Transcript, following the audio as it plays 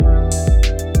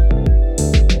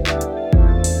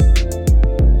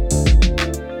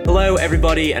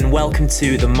everybody, and welcome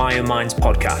to the Myo Minds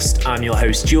podcast. I'm your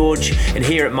host, George, and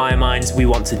here at Myo Minds, we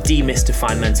want to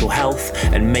demystify mental health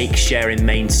and make sharing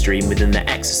mainstream within the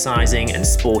exercising and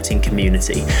sporting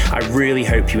community. I really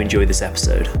hope you enjoy this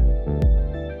episode.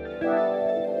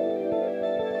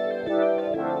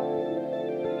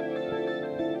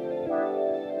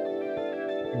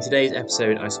 In today's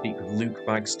episode, I speak with Luke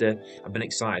Bagster. I've been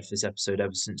excited for this episode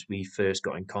ever since we first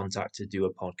got in contact to do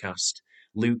a podcast.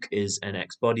 Luke is an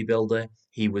ex-bodybuilder.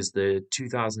 He was the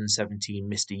 2017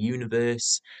 Mr.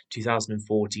 Universe,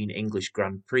 2014 English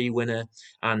Grand Prix winner,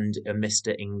 and a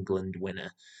Mr. England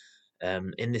winner.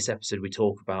 In this episode, we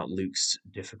talk about Luke's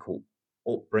difficult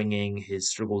upbringing, his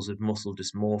struggles with muscle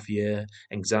dysmorphia,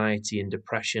 anxiety and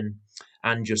depression,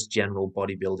 and just general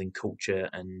bodybuilding culture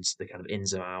and the kind of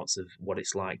ins and outs of what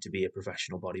it's like to be a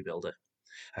professional bodybuilder.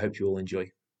 I hope you all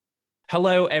enjoy.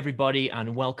 Hello, everybody,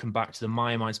 and welcome back to the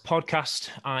Myo Minds podcast.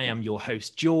 I am your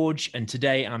host, George, and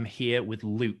today I'm here with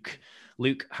Luke.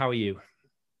 Luke, how are you?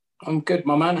 I'm good,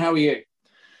 my man. How are you?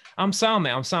 I'm sound,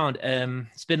 mate. I'm sound.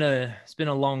 It's been a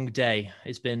long day.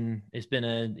 It's been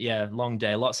a long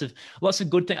day. Lots of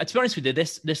good things. To be honest with you,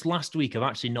 this last week I've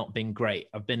actually not been great.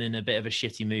 I've been in a bit of a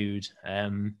shitty mood.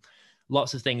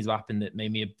 Lots of things have happened that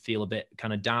made me feel a bit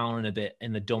kind of down and a bit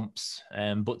in the dumps.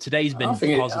 But today's been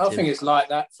positive. I think it's like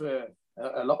that for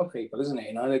a lot of people, isn't it?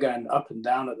 You know, they're going up and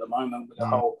down at the moment with the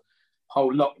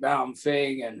whole lockdown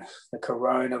thing and the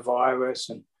coronavirus.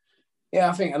 And yeah,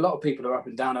 I think a lot of people are up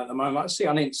and down at the moment. I see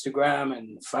on Instagram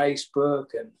and Facebook,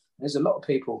 and there's a lot of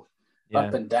people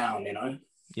up and down, you know.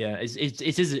 Yeah,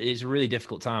 it's a really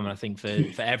difficult time, and I think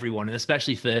for everyone, and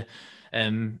especially for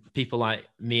people like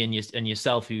me and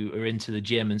yourself who are into the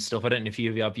gym and stuff. I don't know if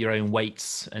you have your own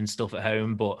weights and stuff at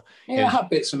home, but yeah, I have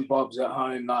bits and bobs at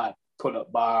home, like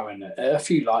pull-up bar and a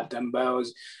few light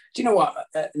dumbbells. Do you know what?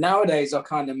 Nowadays, I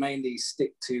kind of mainly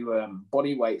stick to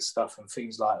body weight stuff and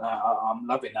things like that. I'm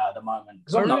loving that at the moment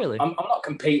because I'm not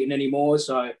competing anymore.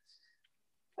 So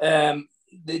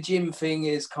the gym thing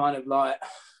is kind of like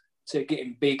to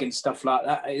getting big and stuff like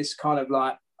that. It's kind of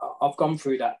like I've gone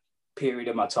through that period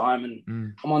of my time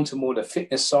and I'm onto more the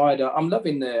fitness side. I'm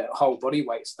loving the whole body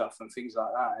weight stuff and things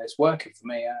like that. It's working for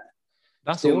me.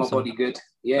 That's doing awesome. My body good.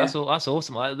 Yeah, that's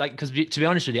awesome. Like, because to be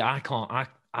honest with you, I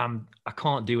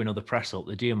can't do another press up.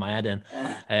 They're doing my head in.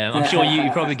 I'm sure you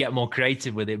probably get more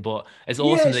creative with it, but it's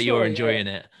awesome that you're enjoying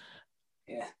it.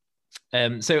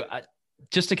 Yeah. So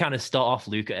just to kind of start off,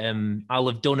 Luke, I'll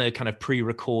have done a kind of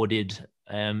pre-recorded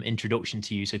introduction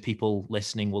to you, so people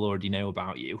listening will already know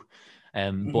about you.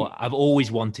 But I've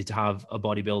always wanted to have a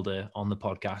bodybuilder on the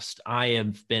podcast. I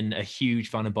have been a huge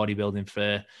fan of bodybuilding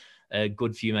for a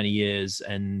good few many years,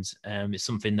 and it's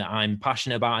something that I'm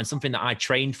passionate about and something that I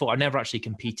trained for. I never actually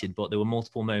competed, but there were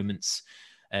multiple moments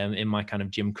in my kind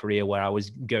of gym career where I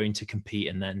was going to compete,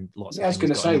 and then lots of things. I was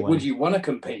going to say, would you want to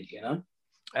compete? You know,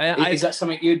 is that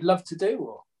something you'd love to do?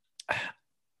 Or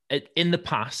in the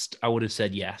past, I would have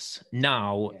said yes.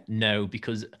 Now, no,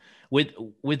 because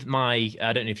with my,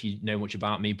 I don't know if you know much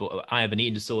about me, but I have an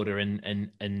eating disorder,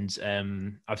 and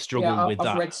I've struggled with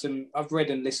that. I've read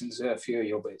and listened to a few of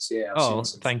your bits. Yeah.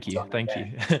 Thank you.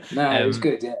 No, it was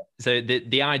good. Yeah. So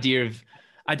the idea of,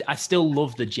 I still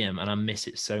love the gym and I miss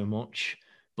it so much,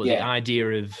 but the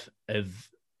idea of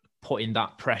putting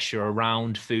that pressure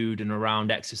around food and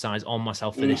around exercise on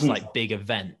myself for this like big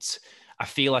event, I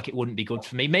feel like it wouldn't be good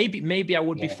for me. Maybe I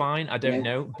would be fine. I don't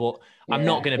know, but I'm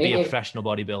not going to be a professional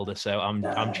bodybuilder. So I'm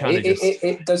trying to just.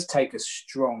 It does take a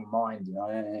strong mind, you know.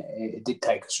 It did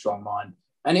take a strong mind,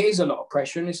 and it is a lot of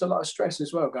pressure and it's a lot of stress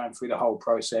as well going through the whole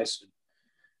process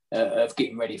of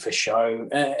getting ready for show,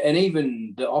 and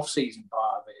even the off-season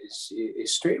part of it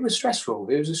it was stressful.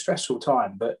 It was a stressful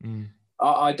time, but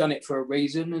I done it for a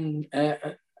reason,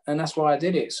 and that's why I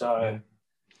did it. So.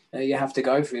 You have to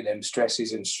go through them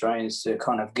stresses and strains to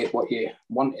kind of get what you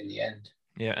want in the end.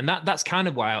 Yeah, and that's kind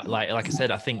of why, like I said,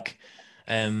 I think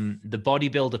the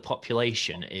bodybuilder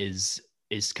population is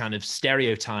kind of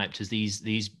stereotyped as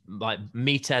these like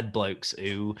meathead blokes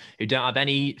who don't have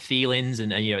any feelings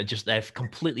and you know, just they're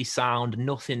completely sound.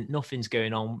 Nothing's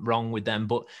going on wrong with them,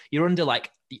 but you're under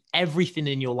like everything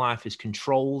in your life is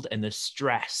controlled, and the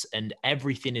stress and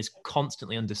everything is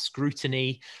constantly under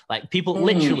scrutiny. Like people,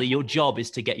 literally, your job is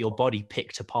to get your body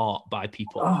picked apart by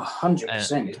people.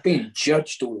 100%. It's being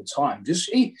judged all the time.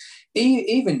 Just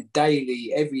even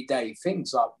daily, everyday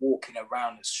things like walking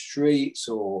around the streets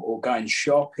or going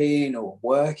shopping or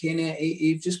working.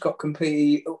 You've just got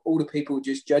completely all the people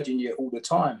just judging you all the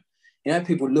time. You know,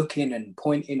 people looking and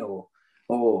pointing or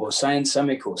saying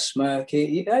something or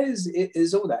smirking. It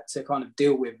is all that to kind of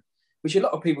deal with which a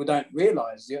lot of people don't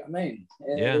realise. You know what I mean?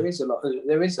 Yeah.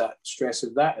 There is that stress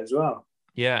of that as well.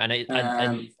 Yeah,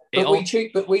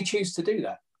 But we choose to do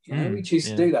that. You know, we choose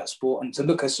to do that sport and to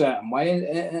look a certain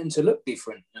way and to look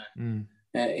different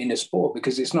in a sport,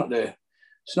 because it's not the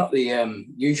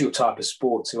usual type of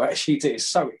sport to actually do. It's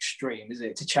so extreme, isn't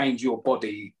it? To change your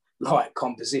body like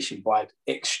composition by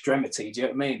extremity. Do you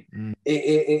know what I mean?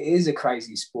 It is a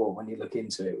crazy sport when you look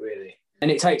into it, really. And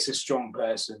it takes a strong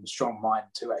person, strong mind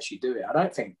to actually do it. I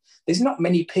don't think there's not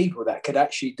many people that could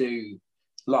actually do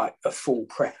like a full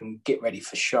prep and get ready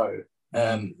for show.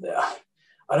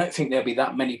 I don't think there'll be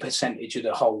that many percentage of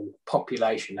the whole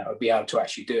population that would be able to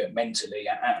actually do it mentally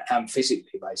and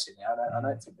physically, basically. I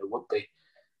don't think there would be.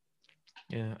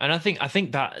 Yeah, and I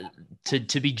think that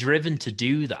to be driven to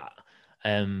do that,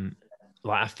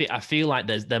 like I feel like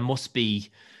there must be,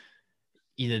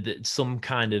 some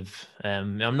kind of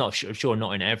I'm not sure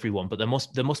not in everyone, but there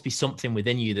must be something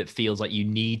within you that feels like you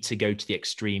need to go to the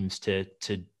extremes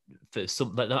for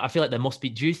some. I feel like there must be.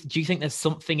 Do you think there's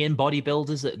something in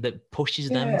bodybuilders that pushes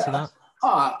them to that?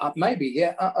 Maybe,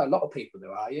 yeah. A lot of people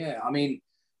there are, yeah. I mean,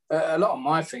 a lot of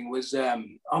my thing was,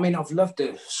 I've loved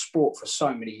the sport for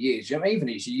so many years. You know, even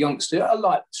as a youngster, I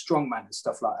like strongman and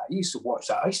stuff like that. I used to watch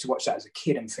that. I used to watch that as a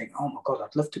kid and think, oh my God,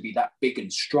 I'd love to be that big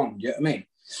and strong. You know what I mean?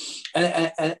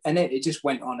 And then it just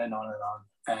went on and on and on.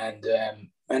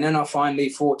 And then I finally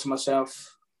thought to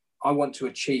myself, I want to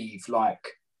achieve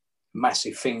like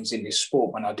massive things in this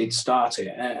sport when I did start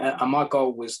it. And my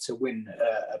goal was to win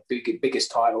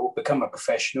biggest title, become a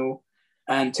professional,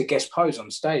 and to guest pose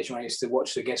on stage. When I used to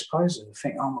watch the guest poses and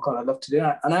think, oh my God, I'd love to do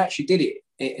that. And I actually did it.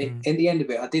 In the end of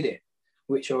it, I did it,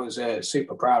 which I was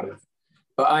super proud of.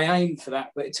 But I aimed for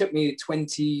that. But it took me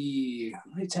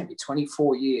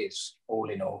 24 years all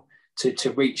in all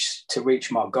to reach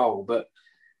my goal. But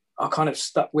I kind of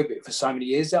stuck with it for so many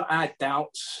years. I had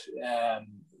doubts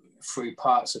through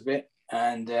parts of it,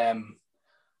 and I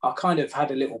kind of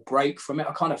had a little break from it.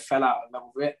 I kind of fell out of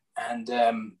love with it, and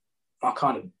I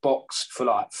kind of boxed for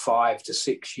like 5 to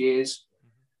 6 years,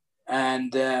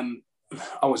 and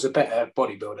I was a better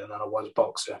bodybuilder than I was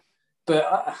boxer.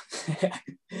 But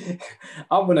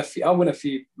I won a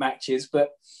few matches,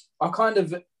 but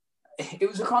it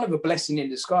was a kind of a blessing in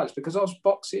disguise, because I was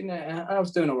boxing and I was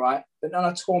doing all right, but then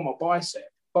I tore my bicep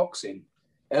boxing.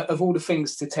 Of all the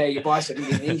things to tear your bicep and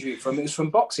get an injury from, it was from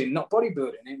boxing, not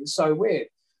bodybuilding. It was so weird.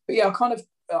 But yeah, I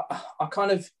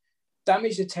kind of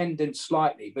damaged the tendon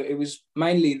slightly, but it was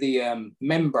mainly the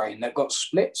membrane that got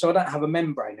split. So I don't have a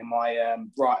membrane in my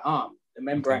right arm. The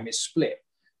membrane is split,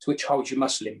 which holds your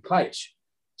muscle in place.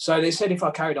 So they said if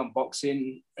I carried on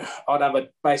boxing, I'd have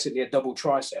basically a double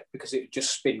tricep, because it would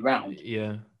just spin round.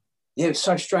 Yeah, it was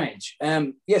so strange.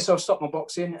 So I stopped my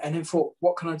boxing and then thought,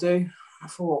 what can I do?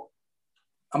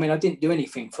 I didn't do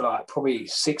anything for like probably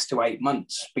 6 to 8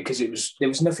 months, because there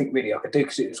was nothing really I could do,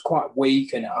 because it was quite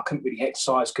weak and I couldn't really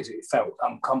exercise because it felt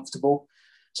uncomfortable.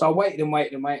 So I waited and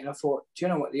I thought, do you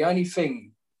know what? The only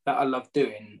thing that I love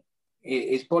doing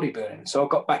is bodybuilding. So I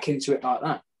got back into it like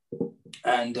that.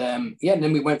 And and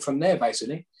then we went from there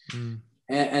basically. And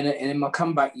in my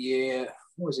comeback year,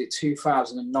 what was it,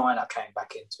 2009, I came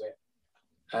back into it.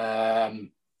 I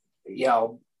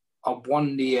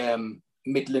won the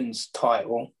Midlands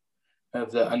title of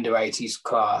the under 80s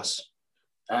class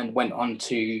and went on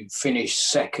to finish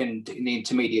second in the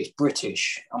intermediates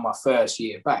British on my first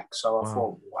year back. So I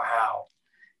thought, wow,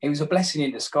 it was a blessing in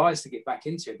disguise to get back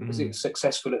into it, because it was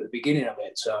successful at the beginning of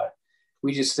it. So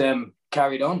we just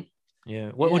carried on. Yeah.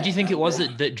 What do you think it was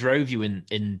that drove you in?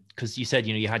 Because you said,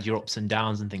 you had your ups and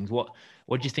downs and things. What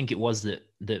do you think it was that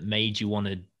made you want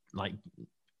to, like,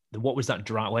 what was that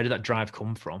drive? Where did that drive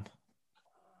come from?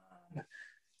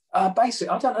 Basically,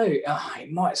 I don't know.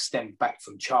 It might stem back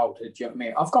from childhood. You know what I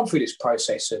mean? I've gone through this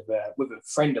process with a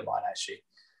friend of mine, actually.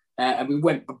 And we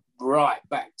went right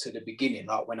back to the beginning,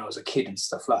 like when I was a kid and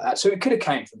stuff like that. So it could have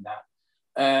came from that.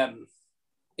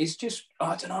 It's just,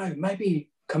 I don't know, maybe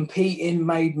competing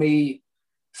made me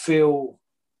feel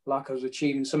like I was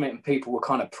achieving something and people were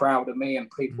kind of proud of me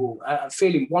and people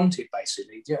feeling wanted,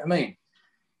 basically. Do you know what I mean?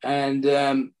 And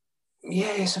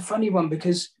it's a funny one,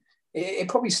 because it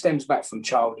probably stems back from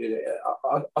childhood.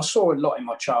 I saw a lot in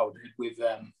my childhood with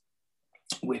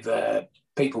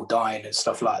people dying and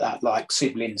stuff like that, like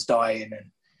siblings dying and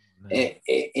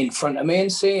in front of me, and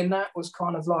seeing that was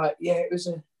kind of like, it was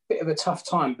a bit of a tough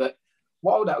time. But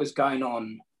while that was going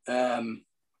on,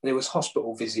 there was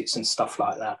hospital visits and stuff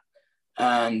like that.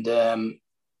 And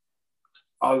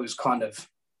I was kind of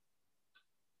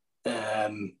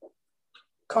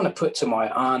put to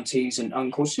my aunties and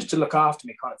uncles just to look after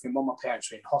me, kind of thing, while my parents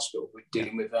were in hospital with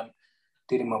dealing with my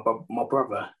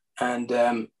brother. And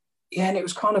yeah, and it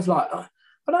was kind of like, I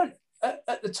don't,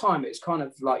 at the time, it's kind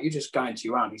of like you're just going to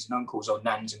your aunties and uncles or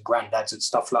nans and granddads and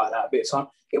stuff like that a bit of time.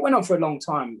 It went on for a long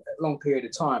time, a long period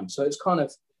of time. So it was kind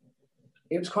of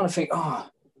think,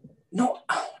 not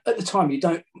at the time, you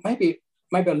don't, maybe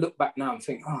I look back now and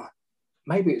think,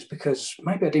 maybe it's because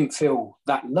maybe I didn't feel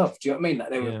that love. Do you know what I mean?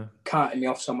 That they were carting me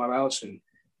off somewhere else.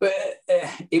 But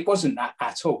it wasn't that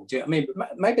at all. Do you know what I mean?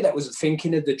 But maybe that was the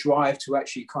thinking of the drive to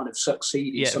actually kind of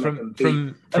succeed in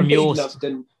something from your loved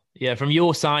and, yeah, from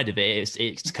your side of it,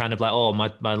 it's kind of like, oh,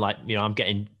 my like, you know, I'm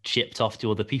getting shipped off to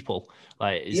other people.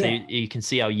 Like, so you can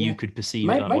see how you could perceive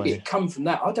it that way. Maybe it come from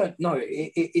that. I don't know.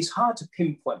 It's hard to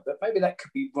pinpoint, but maybe that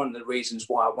could be one of the reasons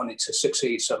why I wanted to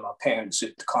succeed. So my parents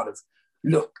would kind of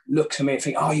look to me and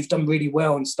think, oh, you've done really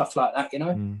well and stuff like that, you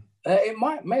know?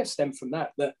 It may have stemmed from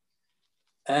that, but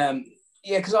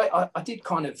because I did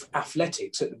kind of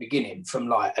athletics at the beginning from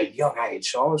like a young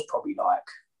age. So I was probably like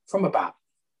from about,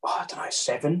 I don't know,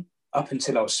 7 up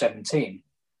until I was 17.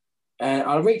 And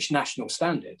I reached national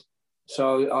standard.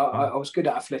 So I was good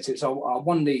at athletics. I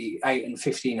won the 8 and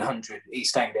 1500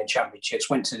 East Anglian Championships,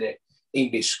 went to the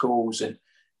English schools, and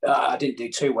I didn't do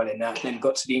too well in that. Then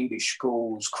got to the English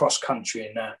schools, cross country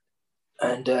and that.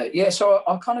 And so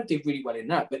I kind of did really well in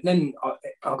that. But then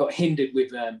I got hindered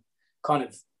with kind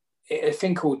of a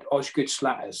thing called Osgood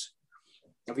Slatters.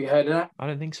 Have you heard of that? I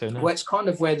don't think so, no. Well, it's kind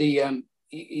of where the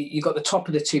you got the top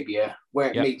of the tibia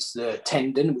where it meets the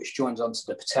tendon, which joins onto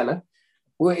the patella.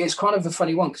 Well, it's kind of a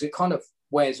funny one because it kind of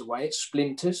wears away. It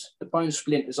splinters. The bone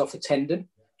splinters off the tendon,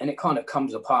 and it kind of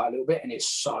comes apart a little bit, and it's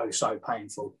so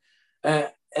painful.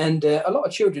 And a lot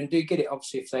of children do get it,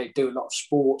 obviously, if they do a lot of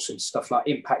sports and stuff like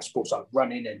impact sports, like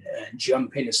running and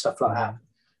jumping and stuff like that.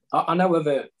 I know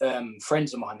other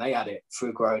friends of mine, they had it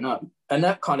through growing up, and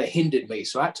that kind of hindered me.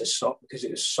 So I had to stop because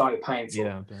it was so painful.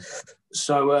 Yeah.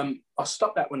 So I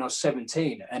stopped that when I was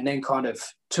 17 and then kind of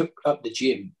took up the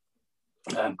gym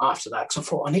after that because I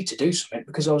thought I need to do something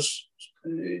because I was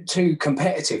too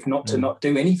competitive not to not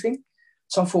do anything.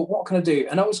 So I thought, what can I do?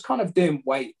 And I was kind of doing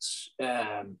weights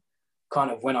kind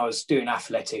of when I was doing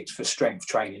athletics for strength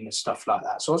training and stuff like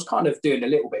that. So I was kind of doing a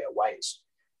little bit of weights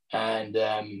and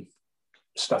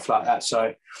stuff like that.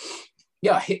 So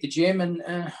yeah, I hit the gym and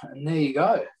there you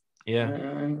go.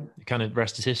 Yeah, kind of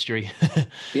rest is history.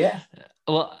 Yeah.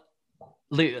 Well,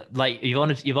 Luke, like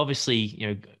you've obviously, you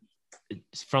know,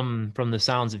 from the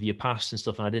sounds of your past and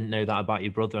stuff, and I didn't know that about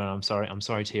your brother, and I'm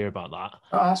sorry to hear about that.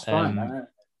 Oh, that's fine.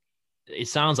 It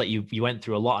sounds like you went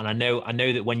through a lot, and I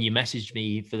know that when you messaged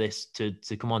me for this to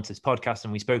come on to this podcast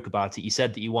and we spoke about it, you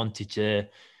said that you wanted to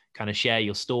kind of share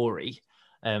your story.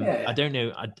 I don't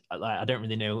know, I don't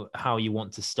really know how you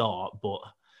want to start, but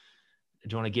do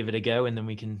you want to give it a go and then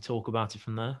we can talk about it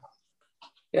from there?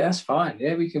 Yeah, that's fine.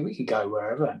 Yeah, we can go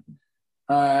wherever.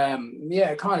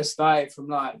 It kind of started from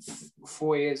like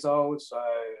 4 years old. So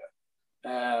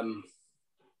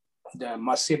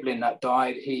my sibling that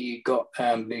died, he got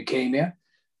leukemia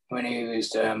when he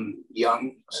was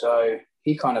young. So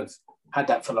he kind of had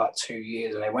that for like 2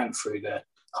 years, and they went through the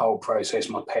whole process,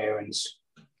 my parents.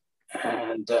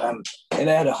 And they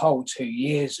had a whole 2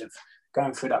 years of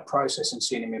going through that process and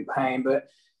seeing him in pain. But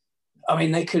I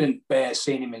mean, they couldn't bear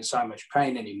seeing him in so much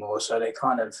pain anymore. So they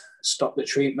kind of stopped the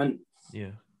treatment.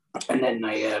 Yeah. And then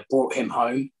they brought him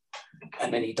home,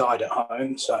 and then he died at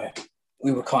home. So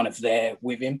we were kind of there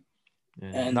with him.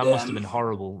 Yeah. And that must have been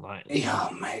horrible. Like, yeah,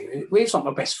 mate. He's not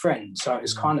my best friend. So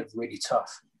it's kind of really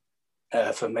tough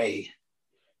for me,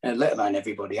 and let alone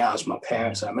everybody else, my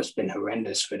parents. That must have been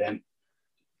horrendous for them.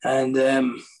 And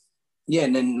and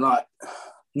then like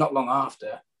not long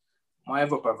after, my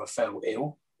other brother fell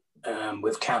ill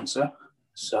with cancer.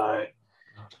 So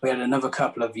we had another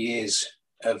couple of years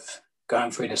of going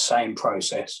through the same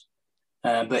process.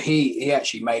 But he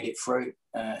actually made it through.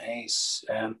 He's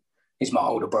my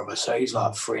older brother, so he's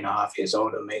like 3.5 years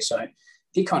older than me. So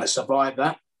he kind of survived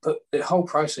that. But the whole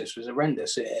process was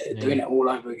horrendous, doing it all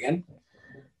over again.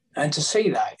 And to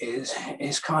see that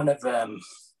is kind of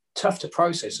tough to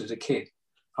process as a kid,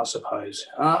 I suppose.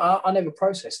 I never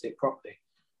processed it properly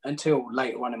until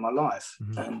later on in my life.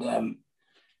 And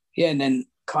and then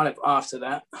kind of after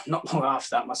that, not long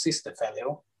after that, my sister fell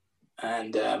ill,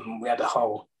 and we had a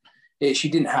whole. She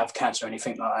didn't have cancer or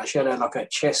anything like that. She had like a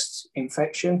chest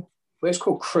infection. Well, it's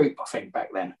called croup, I think, back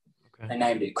then. Okay. They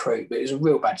named it croup, but it was a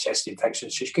real bad chest infection.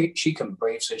 She couldn't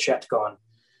breathe, so she had to go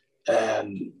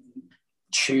on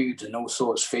tubes and all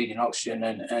sorts, feeding oxygen,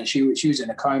 and she was in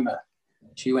a coma.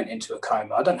 She went into a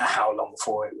coma. I don't know how long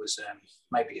for. It was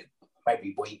maybe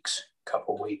weeks,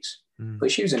 couple of weeks.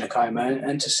 but she was in a coma,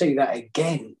 and to see that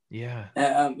again,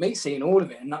 me seeing all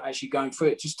of it and not actually going through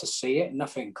it, just to see it,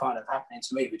 nothing kind of happening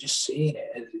to me, but just seeing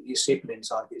it, your siblings,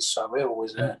 like, it's surreal,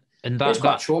 was and it's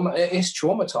quite it's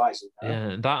traumatizing.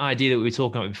 Yeah, that idea that we were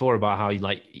talking about before about how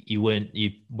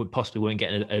you possibly weren't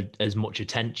getting as much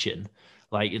attention.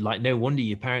 Like no wonder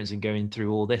your parents are going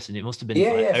through all this, and it must have been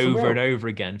over and over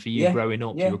again for you growing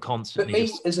up. You were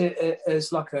constantly. But me,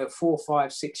 as like a 4, 5,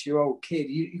 6-year-old kid,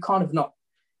 you kind of not,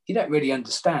 you don't really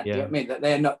understand. Do you know what I mean? That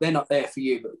they're not there for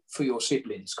you, but for your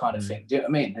siblings, kind of thing. Do you know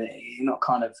what I mean? You're not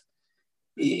kind of,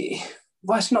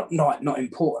 well, it's not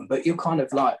important, but you're kind of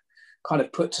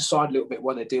put aside a little bit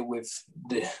while they deal with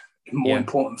the more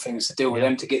important things to deal with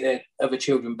them to get their other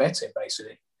children better,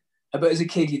 basically. But as a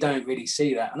kid, you don't really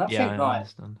see that. And I think,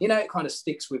 it kind of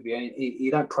sticks with you.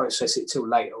 You don't process it till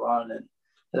later on, and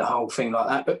the whole thing like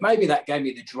that. But maybe that gave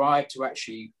me the drive to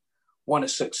actually want to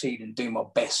succeed and do my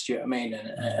best, do you know what I mean?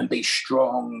 And be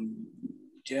strong,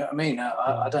 do you know what I mean?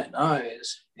 I don't know.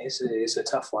 It's a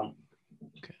tough one.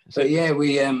 Okay. So, but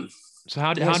we... So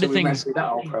how did things... that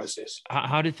whole process.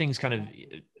 How did things kind of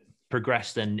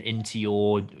progress then into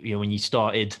your, when you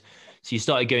started... So you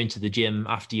started going to the gym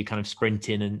after you kind of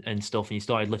sprinting and stuff, and you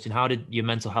started lifting. How did your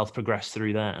mental health progress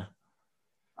through there?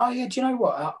 Oh, yeah. Do you know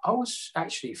what? I was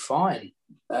actually fine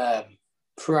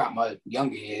throughout my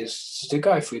younger years to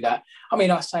go through that. I mean,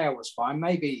 I say I was fine.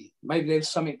 Maybe there's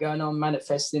something going on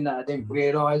manifesting that I didn't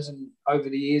realise, and over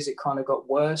the years it kind of got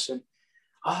worse. And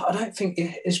I don't think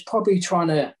it's probably trying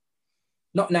to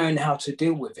not knowing how to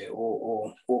deal with it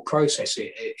or process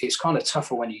it. It's kind of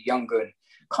tougher when you're younger and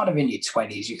kind of in your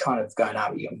 20s, you're kind of going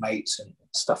out with your mates and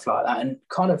stuff like that, and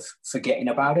kind of forgetting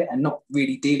about it and not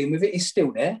really dealing with it. It's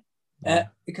still there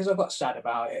because I got sad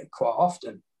about it quite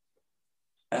often.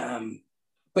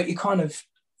 But you kind of,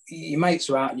 your mates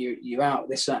are out and you're out,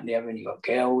 this, that, and the other, and you got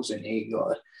girls and you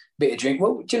got a bit of drink.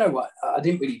 Well, do you know what? I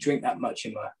didn't really drink that much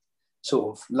in my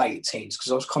sort of late teens because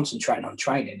I was concentrating on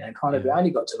training, and kind of I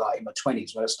only got to like in my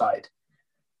 20s when I started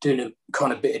doing a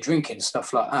kind of bit of drinking,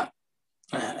 stuff like that.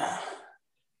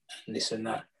 And this and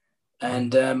that,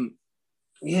 and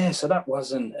so that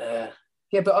wasn't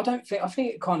but I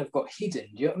think it kind of got hidden,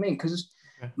 do you know what I mean? Because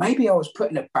maybe I was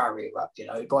putting a barrier up,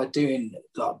 by doing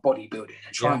like bodybuilding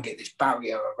and trying to get this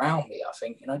barrier around me. I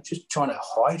think, just trying to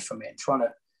hide from it and trying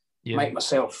to make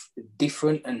myself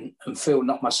different and feel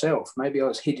not myself. Maybe I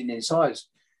was hidden inside,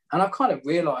 and I kind of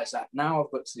realized that now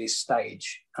I've got to this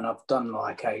stage, and I've done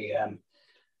like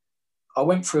I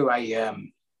went through a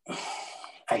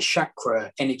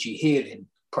chakra energy healing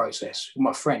process with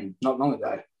my friend not long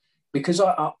ago, because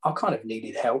I kind of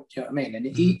needed help, do you know what I mean? And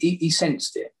he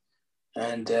sensed it,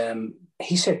 and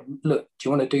he said, look, do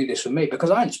you want to do this with me?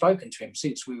 Because I hadn't spoken to him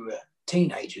since we were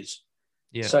teenagers.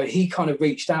 So he kind of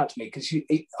reached out to me because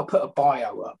I put a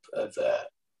bio up of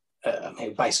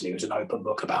basically it was an open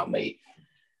book about me,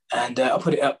 and I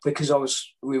put it up because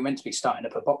we were meant to be starting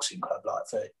up a boxing club, like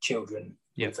for children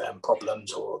with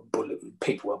problems, or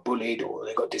people were bullied, or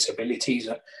they got disabilities,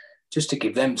 just to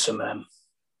give them some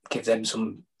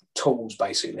tools,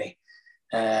 basically,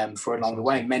 for along the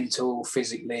way, mental,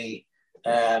 physically,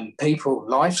 people,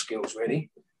 life skills,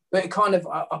 really. But it kind of,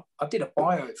 I did a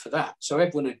bio for that, so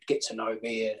everyone would get to know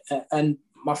me, and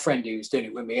my friend who was doing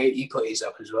it with me, he put his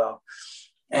up as well,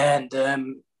 and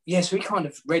so he kind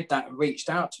of read that and reached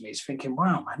out to me. He's thinking,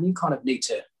 wow, man, you kind of need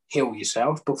to heal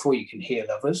yourself before you can heal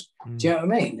others. Do you know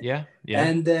what I mean? Yeah.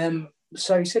 And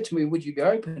so he said to me, would you be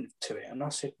open to it? And I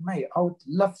said, mate, I would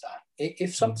love that.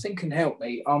 If something can help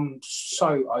me, I'm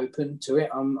so open to it.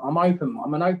 I'm open.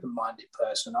 I'm an open-minded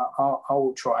person. I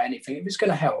will try anything. If it's going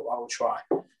to help, I will try.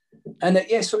 And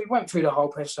so we went through the whole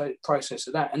process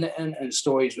of that. And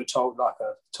stories were told, like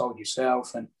I told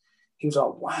yourself. And he was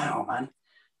like, wow, man.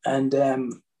 And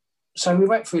so we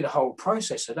went through the whole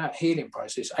process of that healing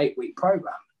process, 8-week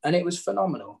program. And it was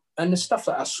phenomenal. And the stuff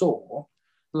that I saw,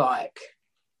 like,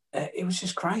 it was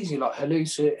just crazy, like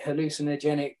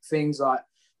hallucinogenic things, like,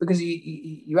 because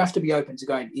you have to be open to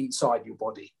going inside your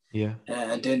body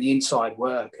and doing the inside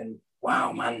work. And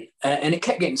wow, man. And it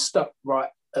kept getting stuck right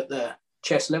at the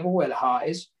chest level where the heart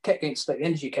is, kept getting stuck, the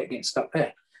energy kept getting stuck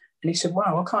there. And he said,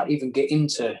 wow, I can't even get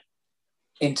into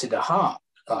the heart,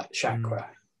 like chakra.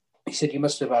 He said, you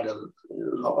must have had a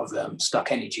lot of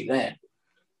stuck energy there.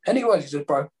 And it was a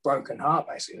broken heart,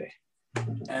 basically.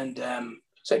 And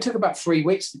so it took about 3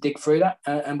 weeks to dig through that,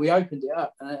 and we opened it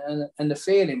up, and the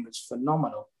feeling was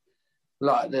phenomenal.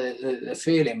 Like the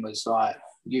feeling was like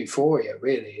euphoria,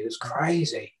 really. It was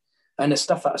crazy. And the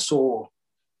stuff that I saw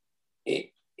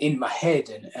in my head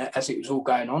and as it was all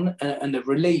going on, and the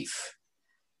relief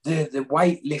the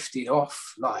weight lifted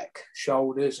off, like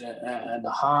shoulders, and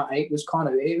the heartache was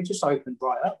it just opened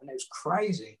right up, and it was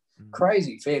crazy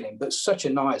feeling, but such a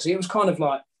nice. It was kind of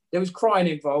like there was crying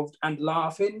involved and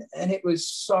laughing, and it was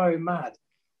so mad.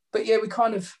 But yeah, we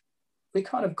kind of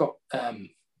got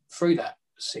through that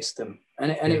system,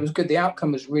 and it was good. The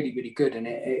outcome was really, really good, and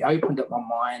it opened up my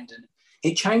mind, and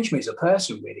it changed me as a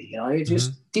person, really. You know, it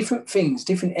just different things,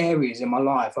 different areas in my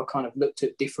life. I kind of looked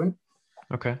at different.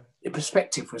 Okay. The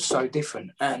perspective was so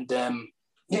different, and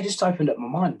it just opened up my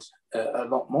mind a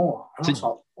lot more. And I was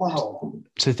like, wow.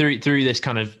 So through this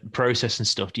kind of process and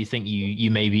stuff, do you think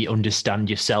you maybe understand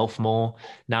yourself more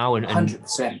now? And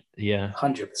 100%. Yeah.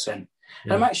 100%.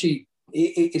 Yeah. I'm actually,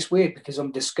 it's weird because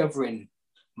I'm discovering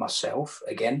myself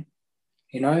again,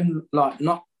 you know, like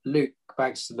not Luke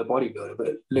Bagster, the bodybuilder,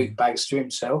 but Luke Bagster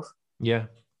himself. Yeah.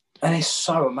 And it's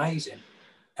so amazing.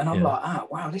 And I'm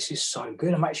like, wow, this is so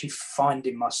good. I'm actually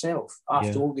finding myself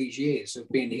after all these years of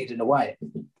being hidden away.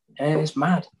 And it's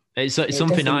mad. It's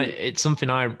something I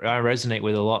resonate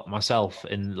with a lot myself,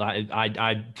 and like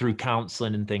I through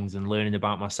counseling and things and learning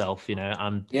about myself, you know,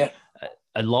 and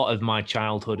a lot of my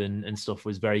childhood and stuff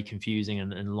was very confusing,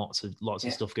 and lots of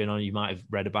stuff going on. You might have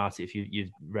read about it if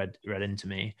you've read into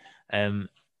me, and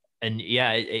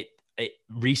it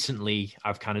recently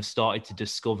I've kind of started to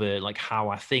discover like how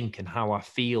I think and how I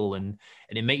feel, and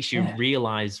it makes you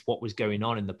realize what was going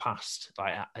on in the past.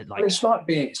 Like it's like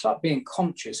being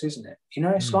conscious, isn't it? You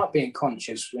know, it's like being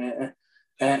conscious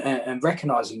and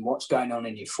recognizing what's going on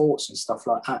in your thoughts and stuff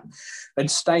like that, and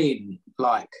staying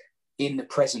like in the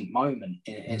present moment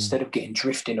instead of getting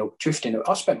drifting.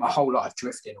 I spent my whole life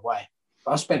drifting away.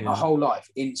 I spent my whole life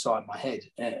inside my head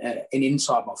and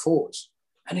inside my thoughts,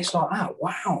 and it's like, oh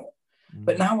wow.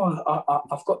 But now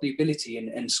I've got the ability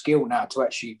and skill now to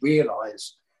actually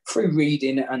realize through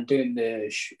reading and doing the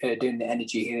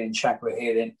energy healing, chakra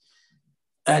healing,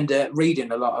 and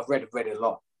reading a lot. I've read a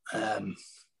lot,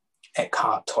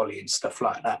 Eckhart Tolle and stuff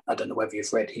like that. I don't know whether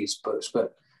you've read his books,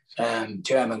 but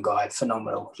German guy,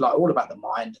 phenomenal, like all about the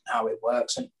mind, how it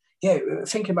works. And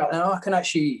thinking about that, I can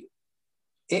actually,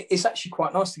 it's actually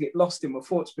quite nice to get lost in my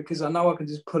thoughts because I know I can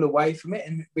just pull away from it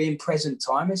and be in present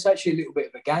time. It's actually a little bit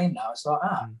of a game now. It's like,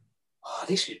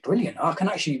 this is brilliant. I can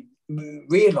actually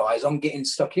realise I'm getting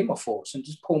stuck in my thoughts and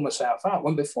just pull myself out.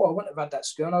 When before I wouldn't have had that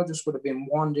skill, and I just would have been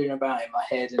wandering about in my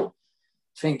head and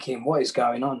thinking, what is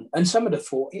going on? And some of the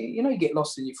thought, you know, you get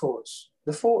lost in your thoughts.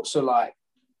 The thoughts are like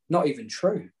not even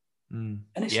true. And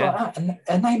it's like that.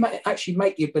 And they may actually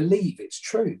make you believe it's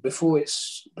true before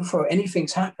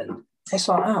anything's happened. It's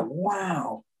like, oh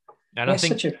wow. And I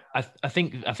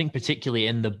think particularly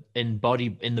in the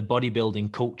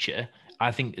bodybuilding culture,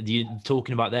 I think you're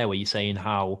talking about there where you're saying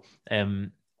how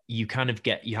you kind of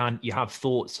get you have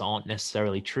thoughts that aren't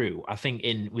necessarily true. I think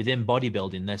within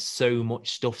bodybuilding, there's so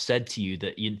much stuff said to you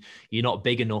that you're not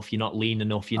big enough, you're not lean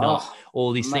enough, you're not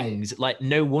all these things. Like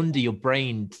no wonder your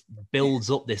brain builds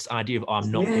up this idea of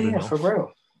I'm not good enough. For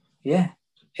real. Yeah,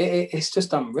 it's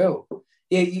just unreal.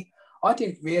 Yeah, I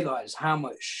didn't realize how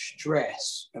much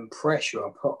stress and pressure I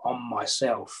put on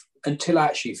myself until I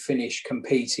actually finished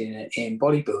competing in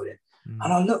bodybuilding.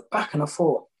 And I look back and I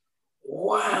thought,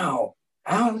 wow,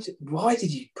 why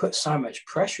did you put so much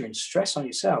pressure and stress on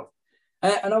yourself?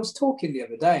 And I was talking the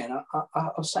other day, and I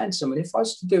was saying to someone, if I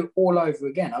was to do it all over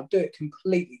again, I'd do it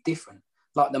completely different.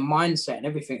 Like the mindset and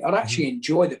everything. I'd actually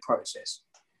enjoy the process,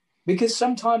 because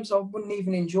sometimes I wouldn't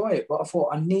even enjoy it. But I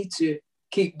thought I need to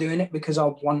keep doing it because I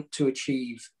want to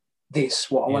achieve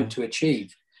what I want to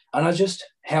achieve. And I just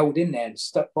held in there and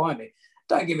stuck by me.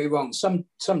 Don't get me wrong.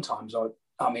 Sometimes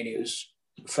I mean, it was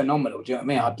phenomenal. Do you know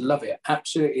what I mean? I'd love it.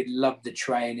 Absolutely love the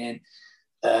training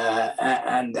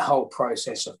and the whole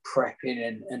process of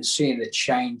prepping and seeing the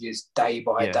changes day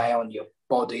by day on your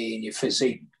body and your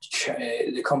physique,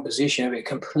 the composition of it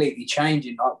completely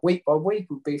changing, like week by week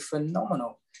would be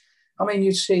phenomenal. I mean,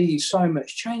 you'd see so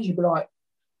much change. You'd be like,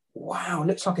 wow, it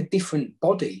looks like a different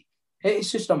body.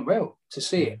 It's just unreal to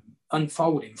see it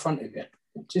unfold in front of you.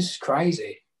 Just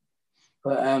crazy.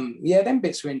 But them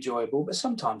bits were enjoyable. But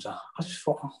sometimes I just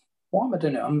thought, why am I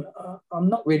doing it? I'm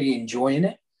not really enjoying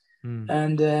it.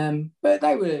 And but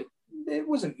it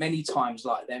wasn't many times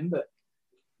like them. But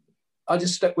I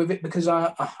just stuck with it because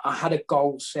I had a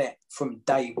goal set from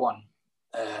day one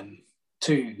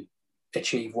to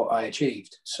achieve what I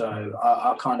achieved. So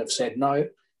I kind of said, no,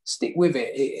 stick with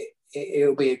it.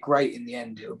 It'll be great in the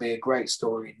end. It'll be a great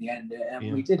story in the end,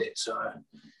 and we did it. So,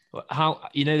 how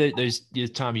those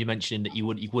time you mentioned that you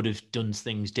would have done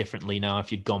things differently now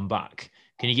if you'd gone back?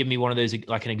 Can you give me one of those,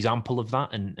 like an example of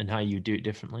that, and how you do it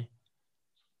differently?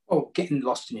 Well, getting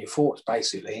lost in your thoughts,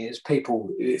 basically, is people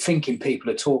thinking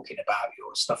people are talking about you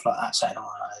or stuff like that, saying,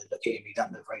 oh, look at him, he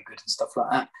doesn't look very good and stuff like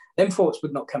that. Them thoughts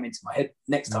would not come into my head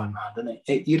next time round, and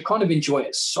you'd kind of enjoy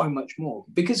it so much more,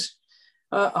 because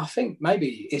I think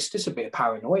maybe it's just a bit of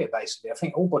paranoia, basically. I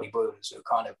think all bodybuilders are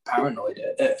kind of paranoid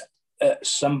at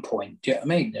some point. Do you know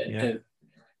what I mean? Yeah.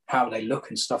 How they look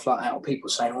and stuff like that, or people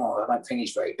saying, oh, I don't think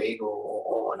he's very big,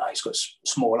 or no, he's got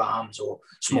small arms or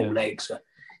small legs.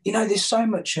 You know, there's so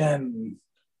much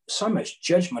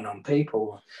judgment on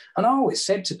people. And I always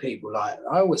said to people, I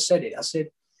said,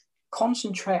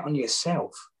 concentrate on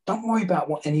yourself. Don't worry about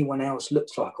what anyone else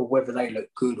looks like or whether they look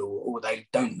good or they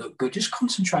don't look good. Just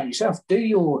concentrate on yourself. Do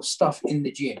your stuff in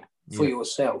the gym for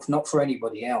yourself, not for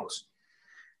anybody else.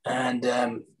 And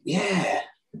I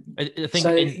think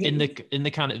so, in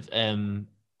the kind of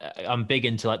I'm big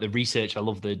into like the research. I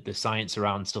love the science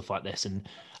around stuff like this, and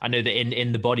I know that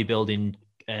in the bodybuilding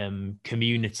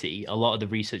community, a lot of the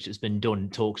research that's been done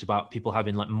talks about people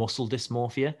having like muscle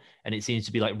dysmorphia, and it seems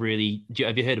to be like really.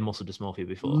 Have you heard of muscle dysmorphia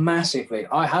before? Massively,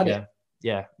 I had it.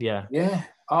 Yeah.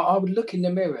 I would look in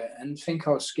the mirror and think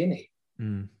I was skinny.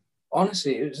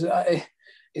 Honestly,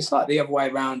 it's like the other way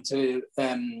around to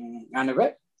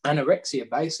anorexia,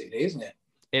 basically, isn't it?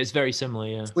 It's very similar,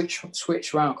 yeah.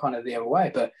 Switch around kind of the other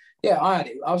way, but yeah, I had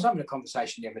it. I was having a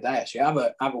conversation the other day actually. We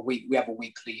have a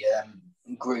weekly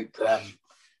group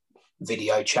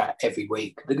video chat every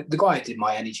week. The guy who did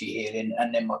my energy healing,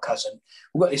 and then my cousin.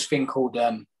 We've got this thing called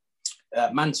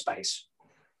Manspace.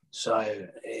 So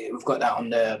we've got that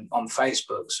on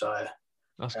Facebook. So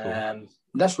that's cool.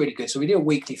 That's really good. So we do a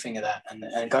weekly thing of that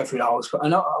and go through the whole.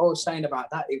 And I was saying about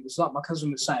that, it was like my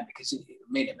cousin was saying, because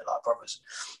me and him are like brothers.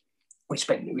 We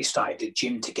started the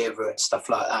gym together and stuff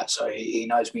like that. So he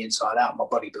knows me inside out, my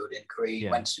bodybuilding career. He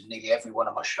went to nearly every one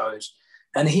of my shows.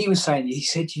 And he was saying, he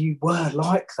said, you were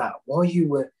like that while you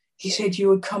were, he said, you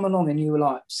would come along and you were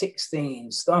like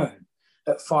 16 stone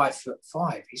at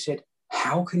 5'5". He said,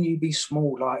 how can you be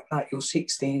small like that? You're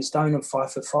 16 stone and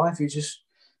 5'5".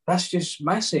 That's just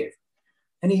massive.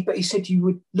 But he said, you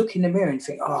would look in the mirror and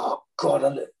think, oh God, I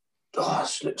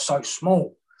look so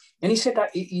small. And he said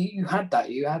that you had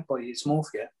body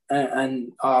dysmorphia,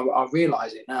 and I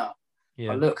realise it now.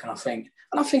 Yeah. I look and I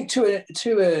think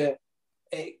to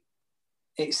a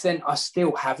extent I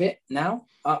still have it now.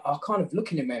 I kind of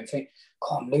look in the mirror and think,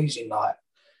 God, I'm losing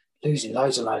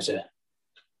loads of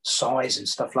size and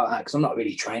stuff like that, because I'm not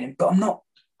really training. But I'm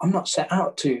not set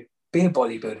out to be a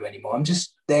bodybuilder anymore. I'm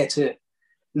just there to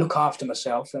look after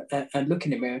myself and look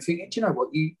in the mirror and think, do you know what,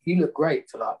 you look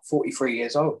great for like 43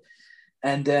 years old.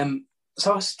 And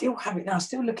so I still have it now, I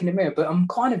still look in the mirror, but I'm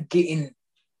kind of getting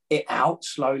it out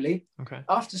slowly. Okay.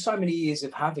 After so many years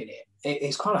of having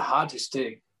it's kind of hard just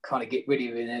to kind of get rid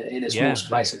of it in a small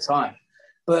space of time.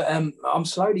 But I'm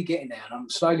slowly getting there, and I'm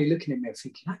slowly looking in the mirror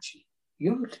thinking, actually,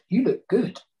 you look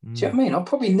good. Do you know what I mean? I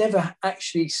probably never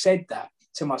actually said that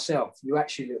to myself. You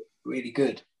actually look really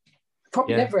good.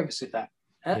 Probably never ever said that.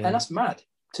 And that's mad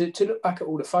to look back at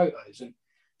all the photos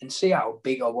and see how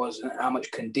big I was and how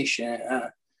much condition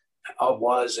I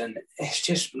was. And it's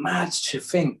just mad to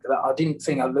think that I didn't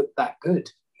think I looked that good,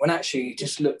 when actually it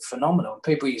just looked phenomenal.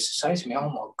 People used to say to me,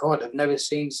 oh my God, I've never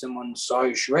seen someone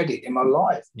so shredded in my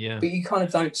life. Yeah. But you kind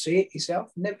of don't see it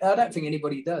yourself. I don't think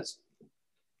anybody does.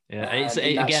 Yeah.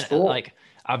 Again, sport. Like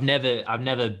I've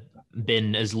never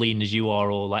been as lean as you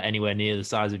are, or like anywhere near the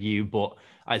size of you, but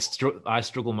I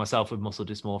struggle myself with muscle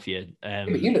dysmorphia.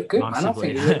 But you look good, massively. Man. I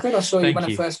think you look good. I saw you when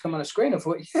I first come on the screen. I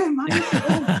thought, yeah, man,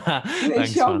 you got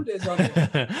shoulders on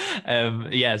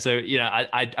it. Yeah, so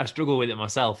I struggle with it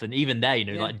myself, and even there,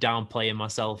 like downplaying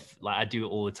myself, like I do it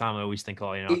all the time. I always think,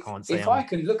 I can't say. If I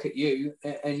can look at you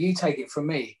and you take it from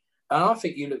me, and I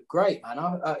think you look great, man.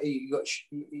 You got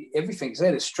everything's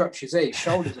there. The structure's there. Your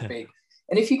shoulders are big.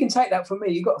 And if you can take that from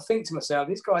me, you've got to think to myself,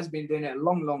 this guy's been doing it a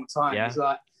long, long time. Yeah. He's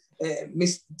like,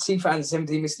 Miss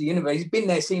 2017 Mr. Universe, he's been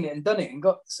there, seen it and done it and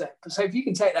got so if you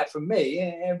can take that from me,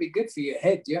 it'll be good for your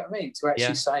head, do you know what I mean, to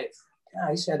actually say it.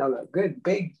 He said I look good,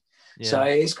 big. So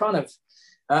it's kind of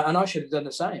and I should have done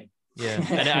the same.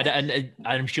 And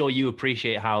I'm sure you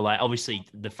appreciate how, like, obviously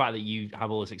the fact that you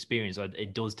have all this experience,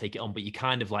 it does take it on, but you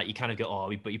kind of go,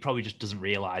 but he probably just doesn't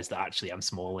realize that actually I'm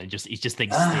small, and he just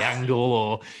thinks it's the angle,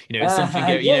 or it's something.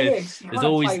 There's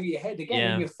always play with your head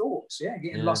again, in your thoughts,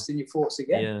 getting lost in your thoughts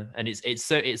again. And it's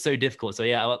so difficult. So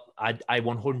I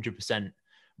 100%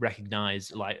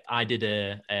 recognize, like, I did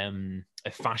a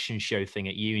fashion show thing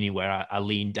at uni where I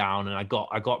leaned down and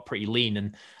I got pretty lean,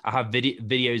 and I have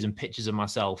videos and pictures of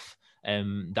myself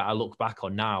that I look back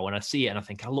on now and I see it and I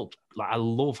think I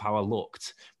love how I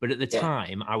looked. But at the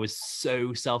time I was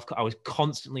so I was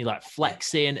constantly like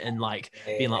flexing and like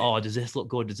being like, oh, does this look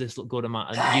good? Does this look good? And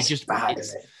you just,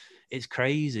 it's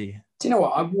crazy. Do you know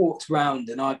what? I walked around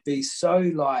and I'd be so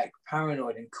like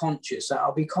paranoid and conscious that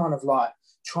I'll be kind of like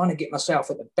trying to get myself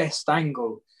at the best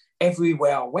angle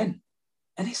everywhere I went.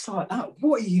 And it's like that.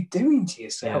 What are you doing to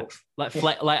yourself? Yeah. Like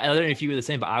I don't know if you were the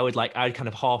same, but I'd kind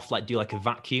of half like do like a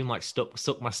vacuum, like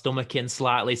suck my stomach in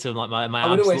slightly, so like my I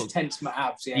would always tense my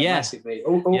abs, massively,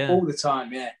 all the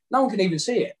time. Yeah, no one can even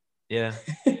see it. Yeah.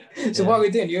 So what are we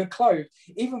doing? You're clothed.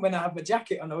 Even when I had my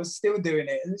jacket on, I was still doing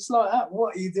it. And it's like that.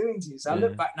 What are you doing to yourself? I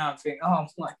look back now and think, oh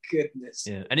my goodness.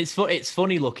 Yeah. And it's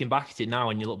funny looking back at it now,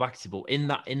 and you look back at it, but in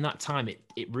that time,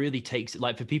 it really takes,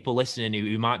 like, for people listening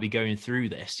who might be going through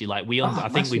this, you're like, I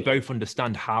think we both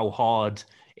understand how hard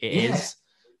it is.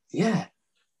 Yeah.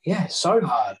 Yeah. So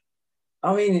hard.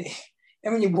 I mean,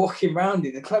 and when you're walking around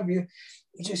in the club, you're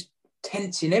just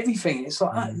tensing everything. It's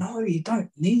like, no, you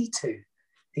don't need to.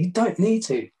 You don't need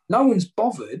to. No one's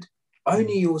bothered,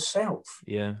 only yourself.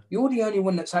 Yeah. You're the only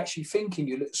one that's actually thinking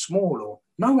you look small, or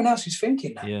no one else is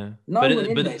thinking that. Yeah. No but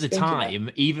one at the time,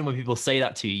 even when people say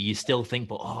that to you, you still think,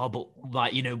 but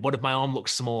like, you know, what if my arm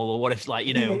looks small, or what if, like,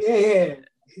 you know,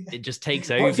 it just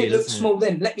takes over. What if it looks small?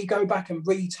 Then let me go back and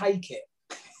retake it.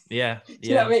 Yeah. Do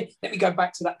you know what I mean? Let me go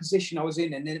back to that position I was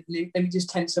in, and then let me just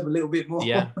tense up a little bit more.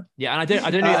 Yeah. And I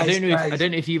don't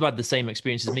know if you've had the same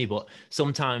experience as me, but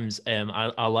sometimes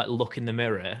I'll like look in the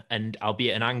mirror and I'll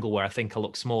be at an angle where I think I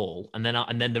look small, and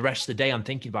then the rest of the day I'm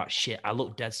thinking about, shit, I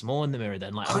look dead small in the mirror.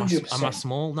 Then, like, am I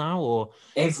small now? Or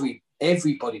every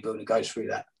bodybuilder goes through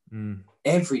that.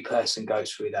 Every person goes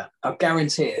through that. I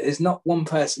guarantee it. There's not one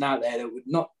person out there that would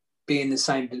not be in the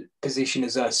same position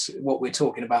as us. What we're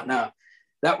talking about now,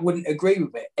 that wouldn't agree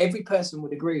with it. Every person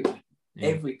would agree with it. Yeah.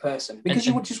 Every person, because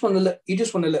you just want to look. You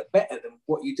just want to look better than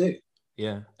what you do.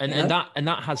 Yeah, and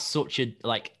that has such a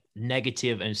like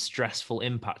negative and stressful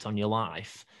impact on your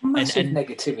life. Massive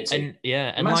negativity.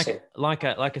 And massive. like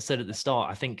I said at the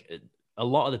start, I think a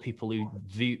lot of the people who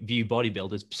view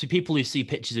bodybuilders, so people who see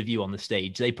pictures of you on the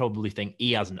stage, they probably think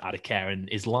he hasn't had a care in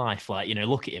his life. Like, you know,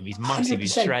 look at him, he's massive,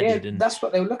 he's shredded, and that's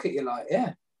what they'll look at you like.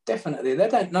 Yeah. Definitely, they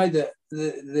don't know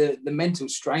the mental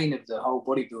strain of the whole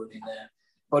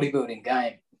bodybuilding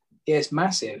game. Yeah, it's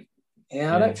massive.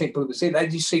 Yeah, I don't think people see. They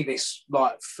just see this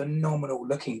like phenomenal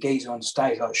looking geezer on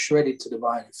stage, like shredded to the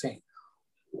bone, and think,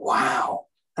 "Wow,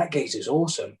 that geezer's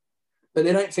awesome." But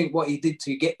they don't think what he did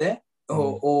to get there,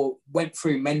 or went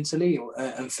through mentally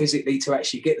and physically to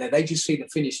actually get there. They just see the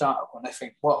finished article and they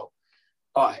think, "Well,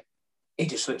 all right." He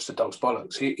just looks the dog's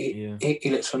bollocks. He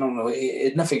looks phenomenal.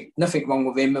 Nothing wrong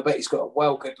with him. I bet he's got a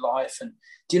well good life. And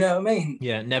do you know what I mean?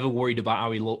 Yeah, never worried about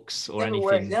how he looks or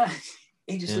anything.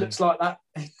 He just looks like that.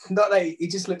 Not that he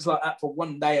just looks like that for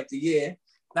one day of the year.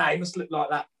 No, he must look like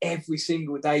that every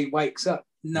single day he wakes up.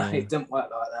 No, it doesn't work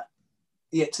like that.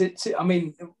 Yeah, I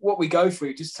mean, what we go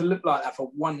through just to look like that for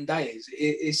one day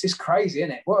it's just crazy,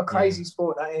 isn't it? What a crazy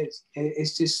sport that is.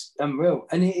 It's just unreal.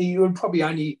 And you would probably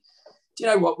only. Do you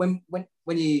know what?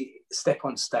 When you step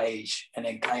on stage and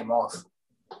then came off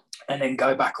and then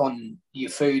go back on your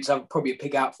foods, I would probably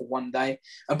pig out for one day.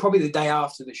 And probably the day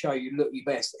after the show, you look your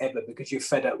best ever because you're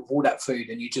fed up with all that food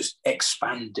and you just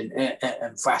expand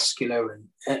and vascular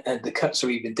and the cuts are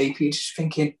even deeper. You're just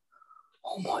thinking,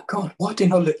 oh my God, why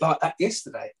didn't I look like that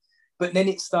yesterday? But then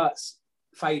it starts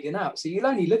fading out. So you're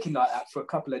only looking like that for a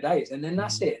couple of days and then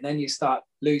that's it. And then you start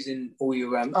losing all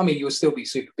your, I mean, you'll still be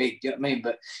super big, do you know what I mean?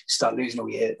 But you start losing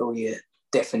all your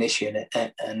definition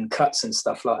and cuts and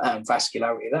stuff like that and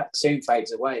vascularity. That soon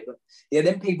fades away. But yeah,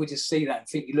 then people just see that and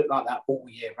think you look like that all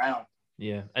year round.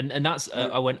 Yeah, and that's I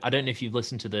don't know if you've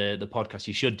listened to the podcast.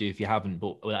 You should do if you haven't.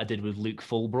 But I did with Luke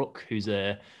Fulbrook, who's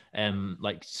a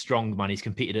like strongman. He's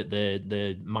competed at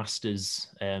the Masters,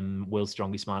 World's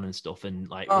Strongest Man and stuff, and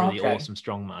like awesome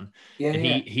strongman. Yeah, and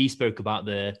he spoke about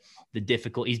the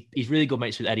difficult. He's really good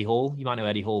mates with Eddie Hall. You might know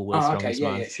Eddie Hall, World's Strongest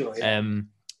Man. Yeah, sure. Yeah.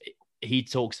 He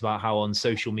talks about how on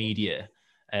social media,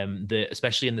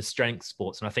 especially in the strength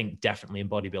sports, and I think definitely in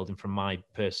bodybuilding from my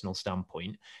personal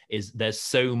standpoint, is there's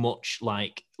so much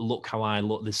like, look how I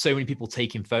look. There's so many people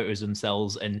taking photos of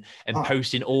themselves and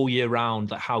posting all year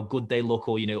round, like how good they look,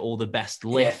 or, you know, all the best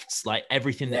lifts, like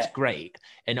everything that's great.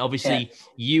 And obviously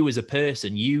you as a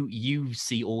person, you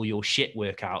see all your shit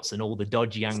workouts and all the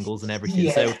dodgy angles and everything.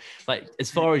 Yeah. So like, as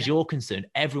far as you're concerned,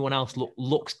 everyone else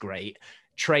looks great,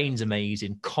 trains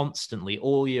amazing constantly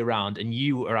all year round, and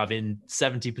you are having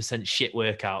 70% shit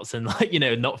workouts and, like, you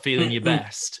know, not feeling your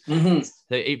best. So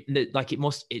it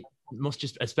must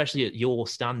just, especially at your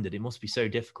standard, it must be so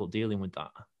difficult dealing with that.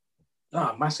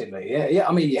 Oh, massively. Yeah.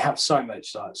 I mean, you have so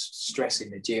much like stress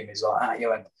in the gym. Is like that. You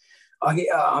know, I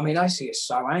used to get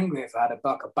so angry if I had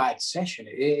a bad session.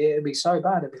 It'd be so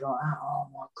bad. It'd be like, oh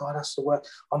my God, that's the worst.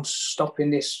 I'm stopping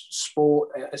this sport.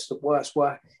 It's the worst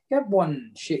work. You have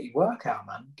one shitty workout,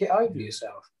 man. Get over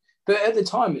yourself. But at the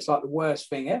time, it's like the worst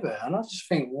thing ever. And I just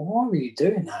think, well, why were you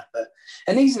doing that?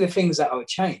 And these are the things that I would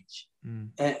change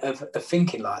of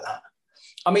thinking like that.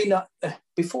 I mean,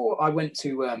 before I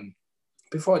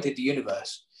did the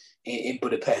Universe in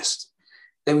Budapest,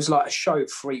 there was like a show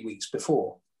 3 weeks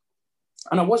before.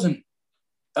 And I wasn't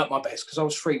at my best because I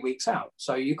was 3 weeks out.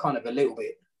 So you're kind of a little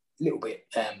bit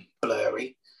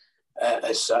blurry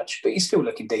as such, but you're still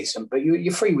looking decent. But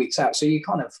you're 3 weeks out. So you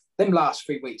kind of, them last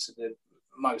 3 weeks are the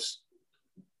most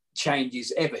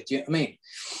changes ever. Do you know what I mean?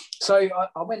 So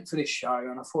I went for this show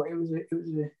and I thought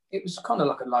it was kind of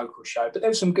like a local show, but there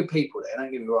were some good people there,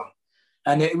 don't get me wrong.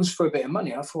 And it was for a bit of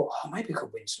money. I thought, maybe I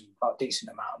could win some like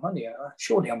decent amount of money.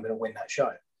 Surely I'm going to win that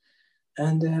show.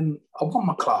 And I won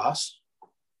my class.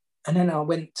 And then I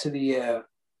went into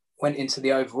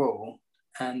the overall,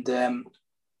 and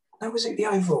was it the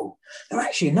overall? No,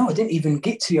 actually, no, I didn't even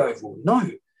get to the overall. No,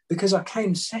 because I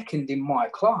came second in my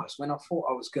class when I thought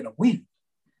I was going to win.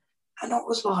 And I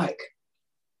was like,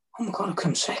 oh my God, I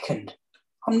come second.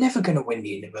 I'm never going to win the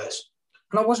Universe.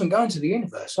 And I wasn't going to the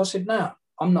Universe. I said, no,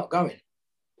 I'm not going.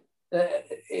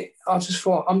 I just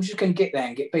thought, I'm just going to get there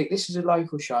and get beat. This is a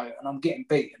local show and I'm getting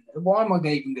beaten. Why am I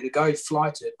even going to go fly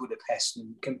to Budapest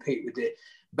and compete with the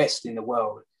best in the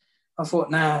world? I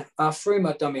thought, nah. I threw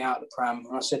my dummy out of the pram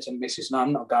and I said to Mrs. No,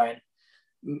 I'm not going.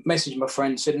 Messaged my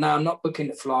friend, said, no, I'm not booking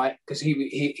the flight because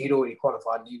he'd already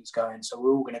qualified and he was going. So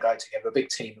we're all going to go together, a big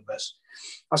team of us.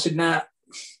 I said, nah,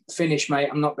 finish, mate.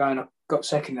 I'm not going. I got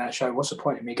second in that show. What's the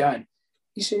point of me going?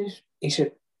 He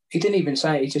said, he didn't even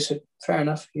say it. He just said, fair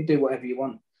enough, you do whatever you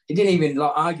want. He didn't even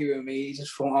like argue with me. He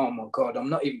just thought, oh my God, I'm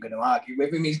not even going to argue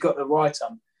with him. He's got the right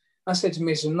on. I said to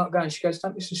Miss, I'm not going. She goes,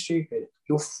 don't be so stupid.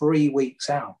 You're 3 weeks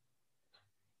out.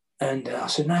 And I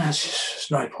said, no, there's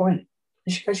no point.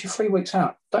 And she goes, you're 3 weeks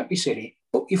out. Don't be silly.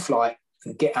 Book your flight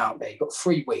and get out there. You've got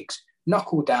 3 weeks.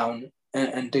 Knuckle down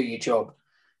and do your job.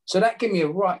 So that gave me a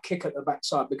right kick at the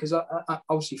backside because I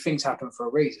obviously things happen for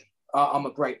a reason. I'm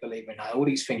a great believer in that. All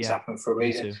these things happen for a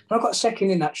reason. And I got second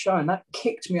in that show, and that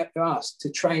kicked me up the ass to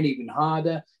train even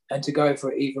harder and to go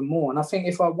for it even more. And I think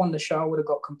if I won the show, I would have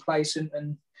got complacent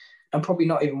and probably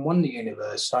not even won the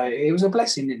Universe. So it was a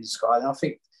blessing in disguise. And I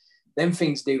think them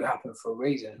things do happen for a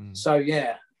reason. So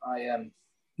yeah,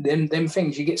 them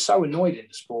things, you get so annoyed in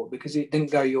the sport because it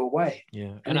didn't go your way.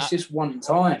 Yeah, and it's just one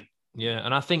time. Yeah,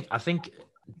 and I think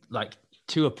like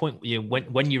to a point,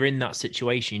 when you're in that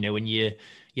situation, when you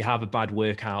have a bad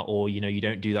workout or you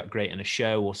don't do that great in a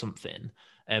show or something,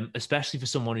 especially for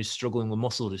someone who's struggling with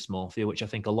muscle dysmorphia, which I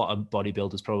think a lot of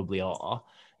bodybuilders probably are.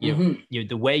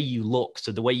 The way you look,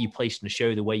 so the way you place in the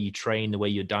show, the way you train, the way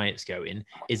your diet's going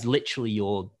is literally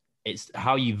it's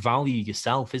how you value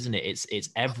yourself, isn't it? It's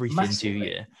everything Massively. To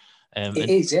you. It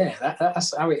is, yeah.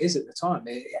 That's how it is at the time.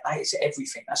 It's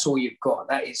everything. That's all you've got.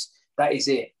 That is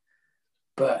it.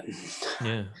 But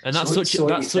yeah, and that's such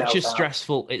a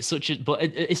stressful. It's such a, but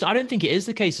it's. I don't think it is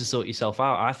the case to sort yourself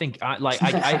out. I think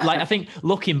I think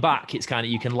looking back, it's kind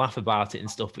of, you can laugh about it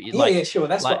and stuff. But yeah, sure,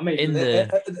 that's what I mean.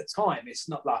 At the time, it's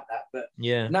not like that. But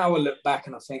yeah, now I look back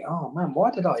and I think, oh man,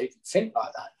 why did I even think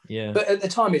like that? Yeah. But at the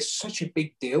time, it's such a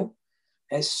big deal.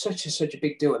 It's such a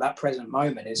big deal at that present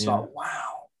moment. It's like,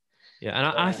 wow. Yeah,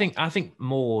 and I think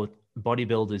more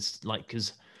bodybuilders,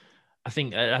 because I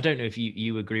think, I don't know if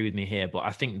you agree with me here, but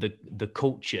I think the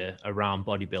culture around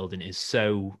bodybuilding is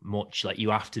so much like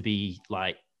you have to be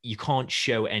like, you can't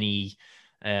show any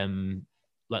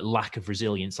lack of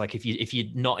resilience. Like if you're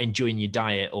not enjoying your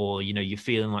diet or you're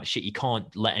feeling like shit, you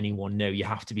can't let anyone know. You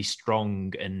have to be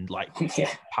strong and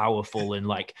powerful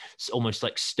and almost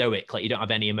like stoic. Like you don't have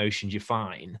any emotions, you're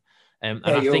fine. And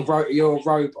I think you're a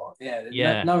robot.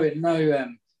 Yeah.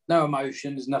 No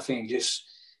emotions, nothing. Just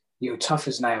you're tough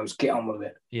as nails. Get on with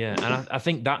it. Yeah, and I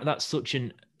think that's such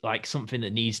an something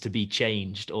that needs to be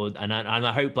changed. And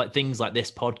I hope things like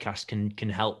this podcast can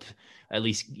help at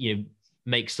least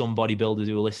make some bodybuilders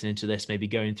who are listening to this, maybe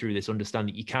going through this, understand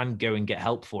that you can go and get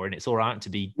help for it. And it's all right to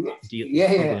be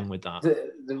struggling with that.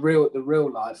 The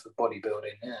real life of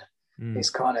bodybuilding. Yeah,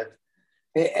 it's kind of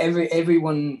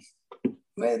everyone.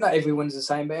 Well, not everyone's the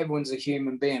same, but everyone's a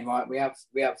human being, right? We have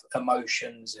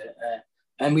emotions,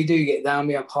 and we do get down.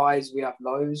 We have highs, we have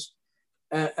lows,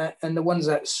 and the ones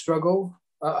that struggle,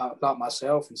 like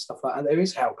myself and stuff like that, there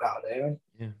is help out there,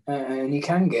 and you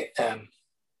can get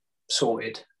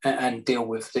sorted and deal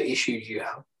with the issues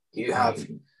you have.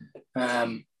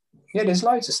 Yeah, there's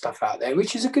loads of stuff out there,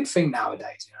 which is a good thing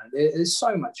nowadays. You know, there's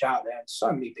so much out there, and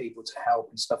so many people to help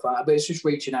and stuff like that. But it's just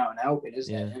reaching out and helping,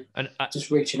 isn't it? And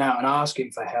just reaching out and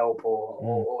asking for help,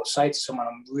 or say to someone,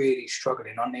 "I'm really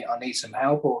struggling. I need some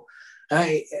help." Or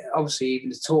obviously,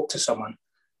 even to talk to someone,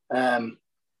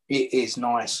 it is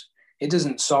nice. It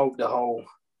doesn't solve the whole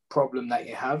problem that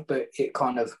you have, but it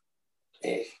kind of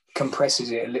it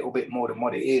compresses it a little bit more than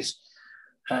what it is.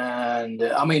 And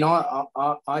I mean,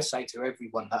 I say to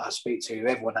everyone that I speak to,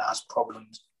 everyone that has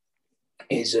problems,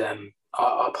 is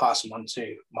I pass them on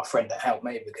to my friend that helped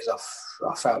me, because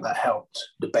I felt that helped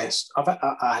the best.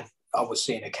 I was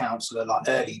seeing a counsellor like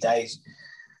early days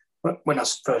when I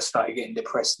first started getting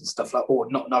depressed and stuff like, or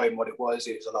not knowing what it was.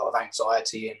 It was a lot of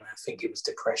anxiety, and I think it was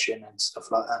depression and stuff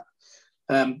like that.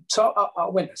 So I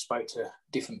went and spoke to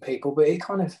different people, but it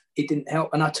didn't help.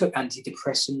 And I took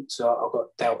antidepressants. So I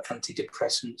got dealt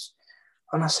antidepressants.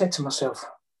 And I said to myself,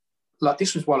 like,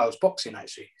 this was while I was boxing,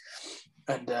 actually.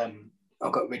 And I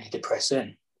got really depressed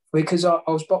then, because I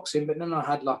was boxing, but then I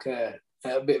had like a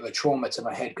bit of a trauma to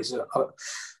my head, because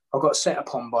I got set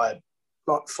upon by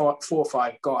like 4 or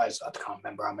 5 guys. I can't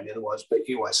remember how many there was, but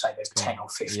you always say there's 10 or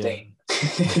 15.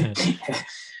 Yeah.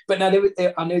 But no,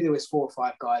 I knew there was 4 or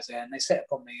 5 guys there, and they set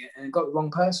upon me and got the wrong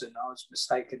person. I was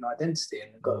mistaken identity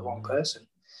and got the wrong person,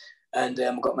 and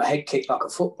got my head kicked like a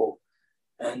football.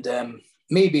 And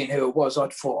me being who I was,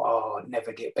 I'd thought, I'd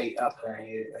never get beat up.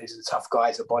 He's a tough guy.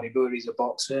 He's a bodybuilder. He's a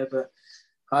boxer. But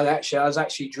I was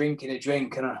actually drinking a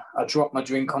drink, and I dropped my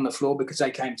drink on the floor because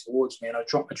they came towards me, and I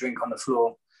dropped my drink on the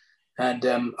floor. And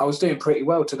I was doing pretty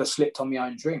well till I slipped on my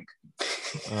own drink.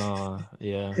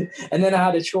 Yeah. And then I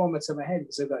had a trauma to my head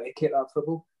because I got a kick like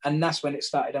football. And that's when it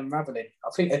started unraveling. I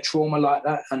think a trauma like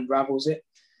that unravels it.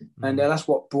 And that's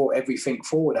what brought everything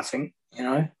forward, I think. You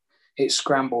know, it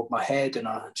scrambled my head, and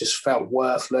I just felt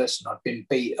worthless, and I'd been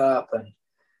beat up.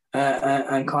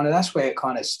 And kind of that's where it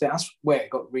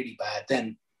got really bad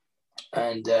then.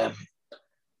 And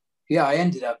I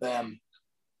ended up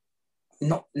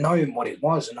not knowing what it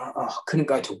was, and I couldn't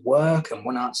go to work and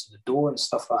wouldn't answer the door and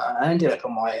stuff like that. I ended up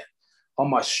on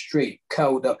my street,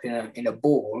 curled up in a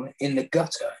ball in the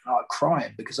gutter, like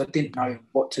crying because I didn't know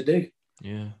what to do.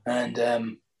 Yeah. And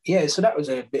so that was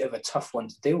a bit of a tough one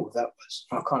to deal with.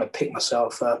 I kind of picked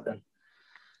myself up,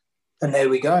 and there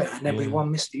we go. And then we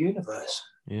won Mr. Universe.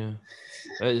 Yeah,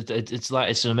 it's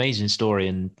an amazing story,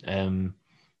 and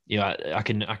I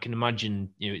can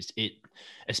imagine,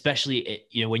 especially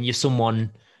when you're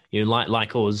someone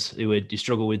like us who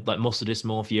struggle with like muscle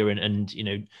dysmorphia,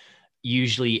 and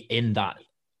usually in that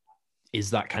is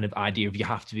that kind of idea of you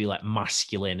have to be like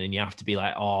masculine, and you have to be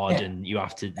like odd, and you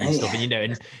have to and stuff,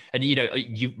 and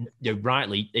you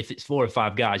rightly, if it's 4 or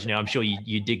 5 guys, I'm sure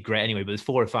you did great anyway, but there's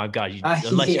 4 or 5 guys,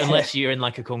 unless you're in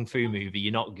like a kung fu movie,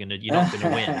 you're not gonna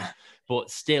win. But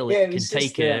still, it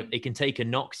can take a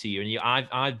knock to you. And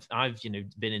I've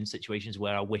been in situations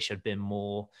where I wish I'd been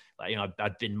more like,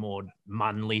 I'd been more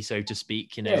manly, so to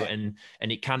speak, and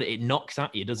it knocks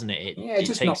at you, doesn't it? It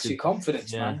just knocks your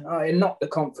confidence, man. It knocked the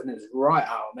confidence right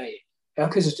out of me,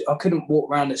 because I couldn't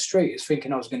walk around the street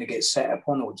thinking I was going to get set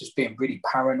upon, or just being really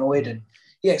paranoid, and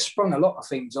it sprung a lot of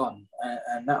things on,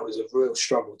 and that was a real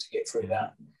struggle to get through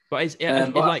that. But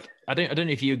I don't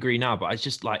know if you agree now, but it's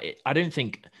just like, I don't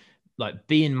think like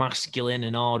being masculine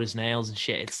and hard as nails and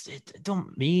shit, it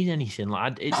don't mean anything.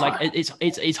 Like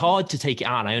it's hard to take it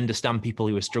out. And I understand people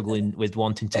who are struggling with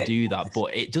wanting to do that,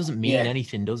 but it doesn't mean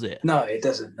anything, does it? No, it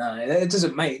doesn't. No, it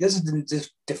doesn't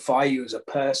just defy you as a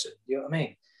person. You know what I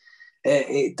mean?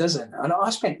 It doesn't. And I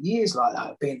spent years like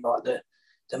that, being like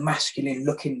the masculine,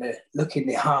 looking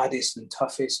the hardest and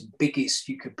toughest and biggest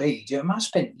you could be. Do you know what I mean? I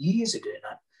spent years of doing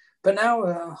that, but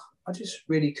now I just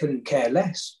really couldn't care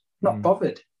less. Not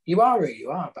bothered. You are who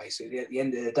you are, basically, at the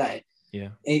end of the day. Yeah.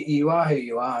 You are who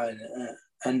you are,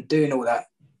 and doing all that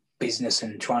business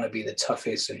and trying to be the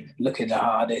toughest and looking the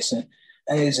hardest. And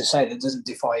as I say, that doesn't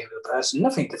defy you as a person.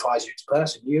 Nothing defies you as a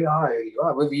person. You are who you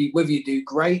are, whether you do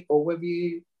great or whether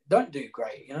you don't do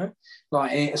great,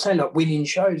 Like, say, like winning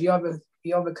shows, you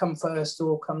either come first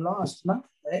or come last. No,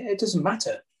 it doesn't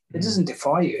matter. It doesn't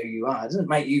defy you who you are. It doesn't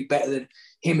make you better than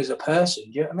him as a person.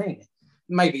 Do you know what I mean?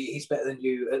 Maybe he's better than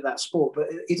you at that sport, but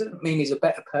it doesn't mean he's a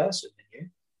better person than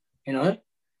you.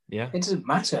 Yeah. It doesn't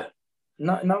matter.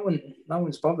 No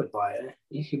one's bothered by it.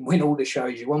 You can win all the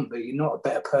shows you want, but you're not a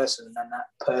better person than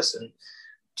that person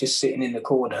just sitting in the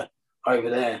corner over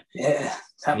there. Yeah,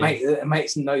 that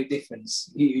makes no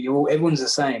difference. Everyone's the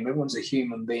same. Everyone's a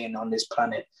human being on this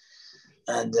planet,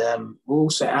 and we're all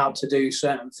set out to do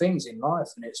certain things in life,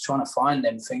 and it's trying to find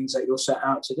them things that you're set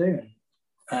out to do,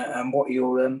 and what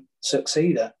you'll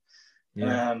succeed at.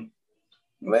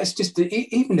 Well, it's just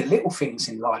even the little things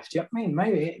in life. Do you know what I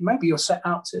mean? Maybe you're set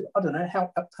out to, I don't know,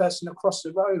 help a person across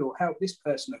the road or help this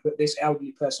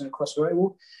elderly person across the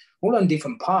road, all on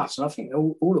different paths. And I think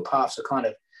all the paths are kind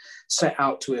of set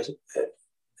out to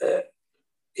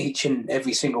each and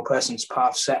every single person's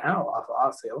path set out,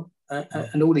 I feel.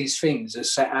 And all these things are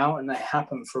set out and they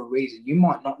happen for a reason. You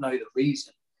might not know the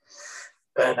reason,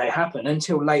 but they happen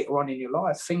until later on in your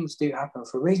life. Things do happen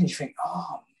for a reason. You think,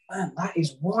 oh, man, that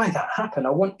is why that happened.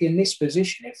 I wouldn't be in this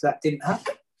position if that didn't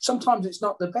happen. Sometimes it's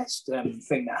not the best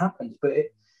thing that happens, but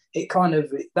it kind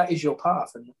of, that is your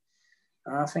path. And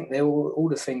I think they're all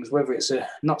the things, whether it's a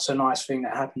not so nice thing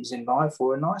that happens in life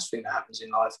or a nice thing that happens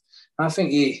in life. And I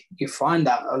think you find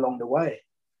that along the way.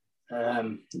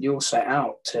 You'll set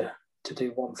out to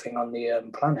do one thing on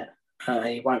the planet.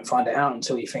 You won't find it out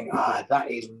until you think, that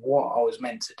is what I was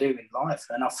meant to do in life.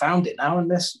 And I found it now, and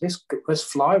let's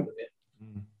fly with it.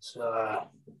 So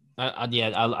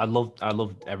I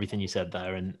loved everything you said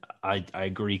there, and I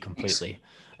agree completely.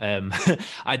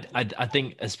 I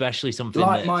think especially something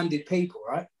like-minded people,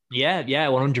 right? Yeah,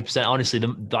 100%. Honestly,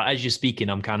 as you're speaking,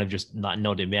 I'm kind of just like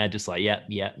nodding my head, just like yeah.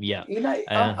 You know,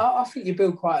 I think you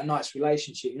build quite a nice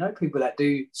relationship. You know, people that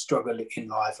do struggle in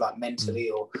life, like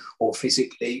mentally or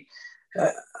physically.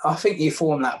 I think you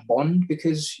form that bond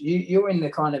because you're in the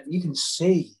kind of, you can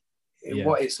see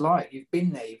what it's like. You've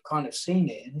been there, you've kind of seen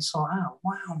it, and it's like, oh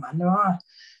wow, man,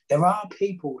 there are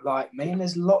people like me, and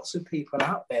there's lots of people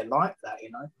out there like that,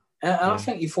 you know. And I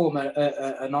think you form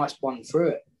a nice bond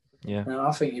through it. Yeah, and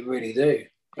I think you really do.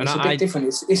 It's a bit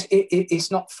different.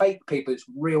 It's not fake people; it's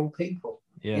real people.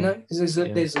 Yeah. You know, because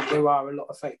there are a lot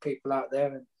of fake people out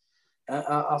there, and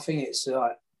I think it's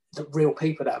like the real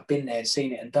people that have been there,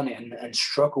 seen it, and done it, and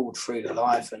struggled through the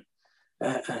life, and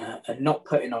not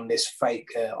putting on this fake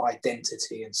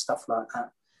identity and stuff like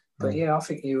that. But I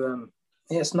think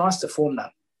it's nice to form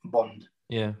that bond.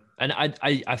 Yeah, and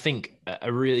I think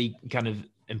a really kind of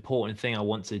important thing I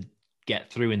want to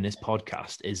get through in this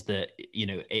podcast is that, you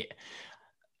know,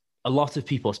 a lot of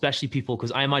people, especially people,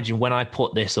 because I imagine when I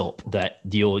put this up that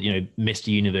your, you know, Mr.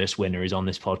 Universe winner is on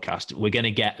this podcast, we're going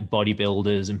to get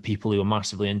bodybuilders and people who are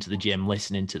massively into the gym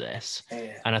listening to this.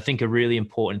 Yeah. And I think a really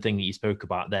important thing that you spoke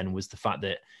about then was the fact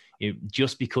that, you know,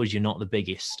 just because you're not the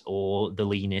biggest or the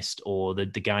leanest or the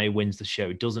guy who wins the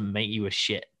show doesn't make you a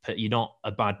shit, but you're not a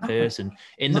bad person.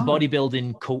 In the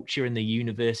bodybuilding culture in the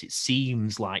universe, it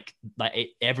seems like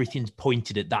everything's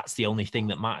pointed at that's the only thing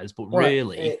that matters, but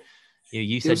really...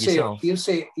 You said yourself. You'll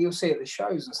see it at the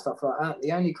shows and stuff like that.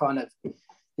 The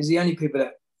only people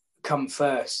that come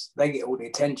first, they get all the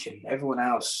attention. Everyone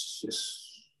else just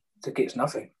gets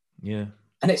nothing. Yeah.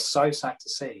 And it's so sad to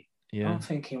see. Yeah. I'm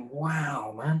thinking,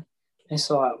 wow, man. It's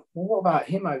like, well, what about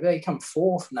him over there? He come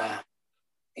fourth now.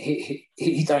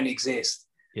 He don't exist.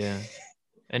 Yeah.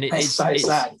 And it's so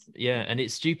sad. Yeah, and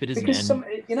it's stupid, isn't because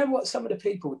it? You know what? Some of the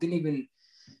people in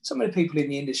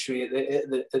the industry at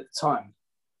the time,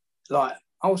 like,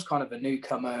 I was kind of a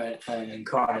newcomer and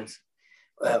kind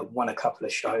of won a couple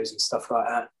of shows and stuff like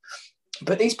that.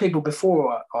 But these people,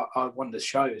 before I won the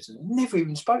shows, never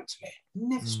even spoke to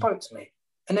me.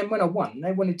 And then when I won,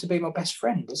 they wanted to be my best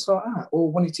friend. It's like,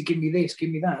 or wanted to give me this,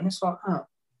 give me that. And it's like,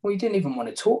 well, you didn't even want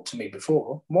to talk to me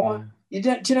before. Why? Do you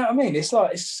know what I mean? It's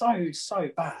like, it's so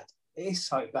bad. It is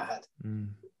so bad.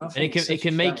 And it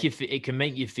can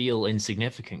make you feel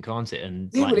insignificant, can't it? And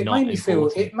it made me feel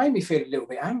a little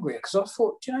bit angry because I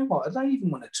thought, do you know what? I don't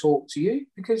even want to talk to you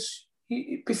because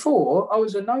before I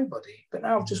was a nobody, but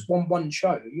now I've just won one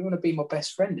show. You want to be my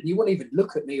best friend, and you won't even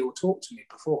look at me or talk to me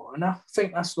before. And I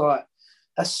think that's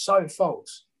so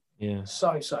false. Yeah,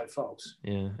 so false.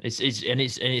 Yeah,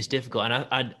 it's difficult,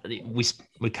 and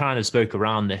we kind of spoke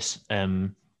around this.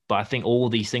 But I think all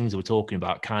these things we're talking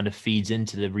about kind of feeds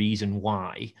into the reason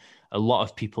why a lot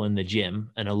of people in the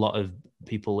gym and a lot of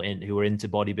people who are into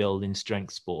bodybuilding,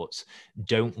 strength sports,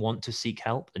 don't want to seek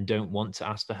help and don't want to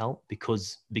ask for help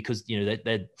because you know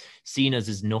they're seen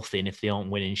as nothing if they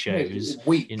aren't winning shows.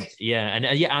 Weak. It's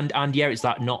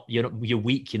that you're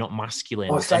weak, you're not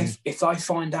masculine. Or if I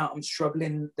find out I'm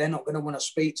struggling, they're not going to want to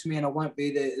speak to me, and I won't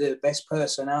be the best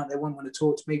person out. They won't want to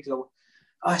talk to me because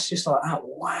it's just like,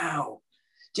 wow.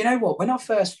 Do you know what? When I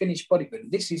first finished bodybuilding,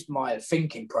 this is my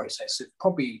thinking process. It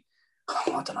probably,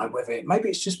 I don't know maybe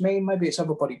it's just me, maybe it's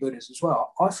other bodybuilders as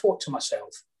well. I thought to myself,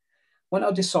 when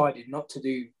I decided not to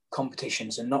do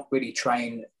competitions and not really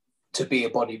train to be a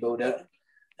bodybuilder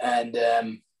and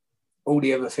all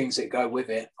the other things that go with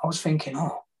it, I was thinking,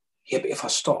 but if I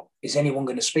stop, is anyone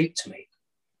going to speak to me?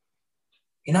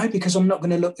 You know, because I'm not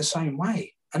going to look the same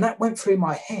way. And that went through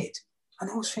my head.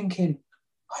 And I was thinking,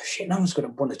 oh shit, no one's going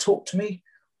to want to talk to me.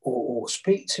 or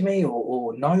speak to me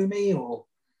or know me, or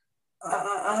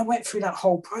I went through that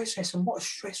whole process, and what a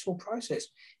stressful process.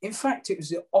 In fact, it was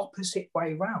the opposite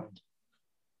way round.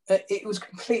 It was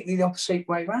completely the opposite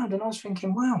way round. And I was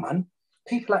thinking, wow, man,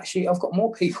 I've got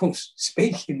more people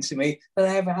speaking to me than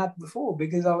I ever had before,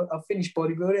 because I've finished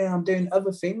bodybuilding and I'm doing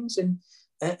other things and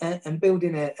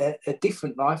building a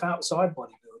different life outside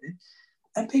bodybuilding.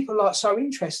 And people are like so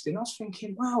interested. I was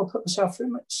thinking, wow, I put myself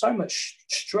through so much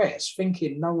stress,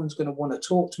 thinking no one's going to want to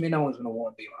talk to me, no one's going to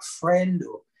want to be my friend,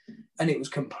 and it was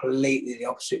completely the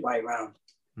opposite way around.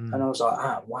 And I was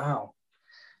like, wow.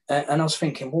 And I was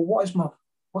thinking, well, what's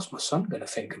my son going to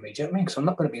think of me? Do you know what I mean? Because I'm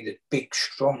not going to be the big,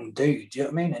 strong dude, do you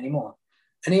know what I mean, anymore.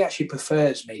 And he actually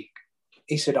prefers me.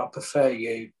 He said, I prefer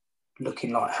you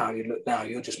looking like how you look now.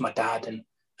 You're just my dad, and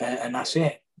that's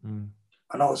it. And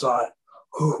I was like,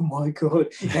 oh my God,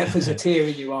 there's a tear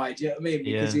in your eye, do you know what I mean?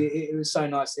 Because it was so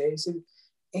nice there.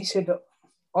 He said,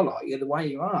 I like you the way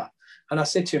you are. And I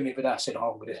said to him the other day, I said,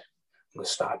 I'm going to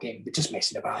start getting, just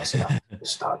messing about. I said, I'm going to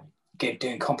start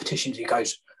doing competitions. He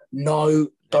goes, no,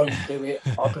 don't do it.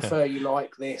 I prefer you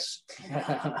like this.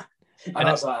 And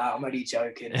I was like, I'm only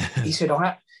joking. He said,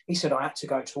 I had to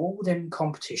go to all them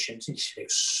competitions, and he said, it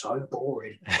was so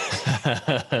boring.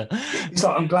 He's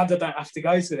like, I'm glad I don't have to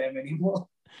go to them anymore.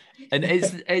 And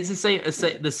it's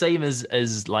the same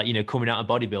as like, you know, coming out of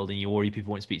bodybuilding, you worry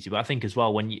people won't speak to you. But I think as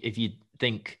well, if you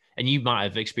think, and you might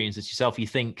have experienced this yourself, you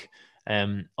think,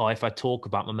 if I talk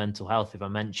about my mental health, if I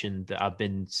mention that I've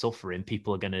been suffering,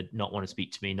 people are going to not want to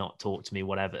speak to me, not talk to me,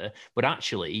 whatever. But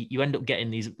actually, you end up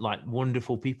getting these like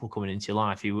wonderful people coming into your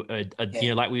life who are you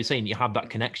know, like we were saying, you have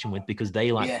that connection with, because they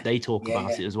talk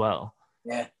about it as well.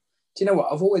 Yeah. Do you know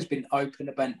what? I've always been open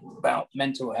about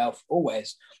mental health.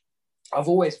 Always. I've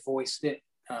always voiced it.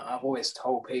 I've always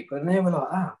told people, and they were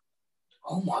like,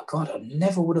 oh my God, I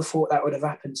never would have thought that would have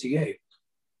happened to you.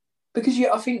 Because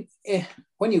I think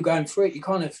when you're going through it, you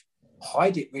kind of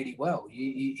hide it really well.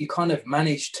 You kind of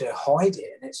manage to hide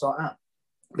it, and it's like that.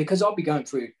 Because I'll be going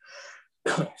through,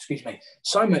 excuse me,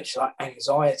 so much like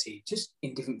anxiety, just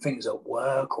in different things at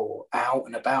work or out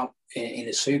and about in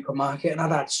a supermarket, and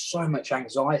I'd had so much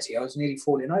anxiety, I was nearly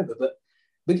falling over. But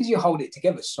because you hold it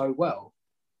together so well,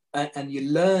 and you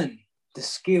learn the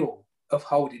skill of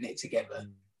holding it together,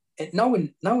 no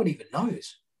one even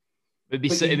knows. It'd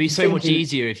be so much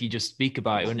easier if you just speak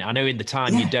about it. I know in the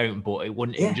time you don't, but it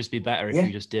would just be better if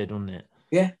you just did, wouldn't it?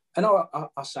 Yeah. And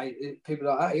I say, people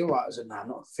are like, you're right. I said, no, I'm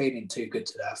not feeling too good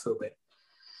today. I feel a bit.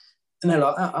 And they're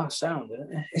like, sound.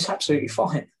 It's absolutely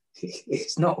fine.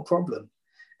 It's not a problem.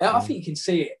 And I think you can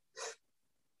see it.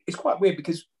 It's quite weird,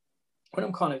 because when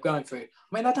I'm kind of going through,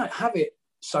 I mean, I don't have it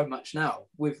so much now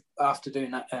after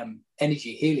doing that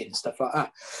energy healing and stuff like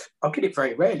that. I get it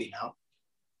very rarely now.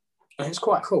 And it's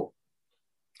quite cool.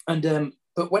 And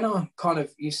but when I kind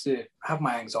of used to have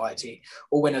my anxiety,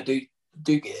 or when I do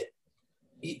get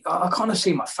it, I kind of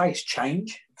see my face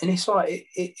change, and it's like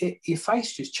your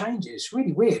face just changes. It's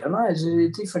really weird. I know there's a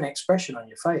different expression on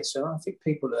your face, so I think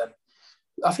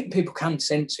people can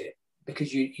sense it,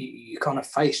 because you kind of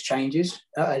face changes.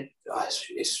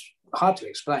 It's hard to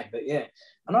explain, but yeah.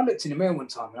 And I looked in the mirror one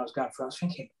time, and I was going through. I was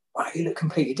thinking, wow, you look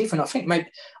completely different. I think maybe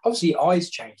obviously your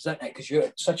eyes change, don't they? Because you're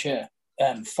at such a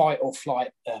fight or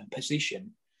flight position.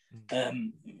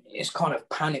 It's kind of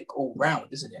panic all round,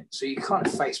 isn't it? So your kind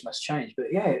of face must change. But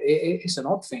yeah, it's an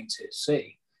odd thing to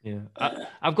see. Yeah.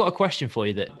 I've got a question for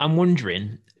you that I'm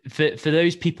wondering, for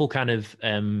those people kind of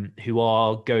who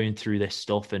are going through this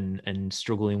stuff and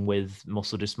struggling with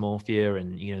muscle dysmorphia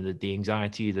and, you know, the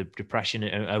anxiety, the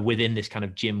depression within this kind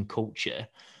of gym culture,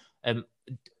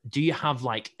 do you have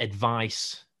like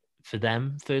advice for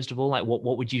them, first of all? Like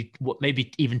what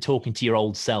maybe even talking to your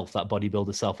old self, that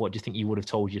bodybuilder self, what do you think you would have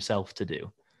told yourself to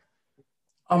do?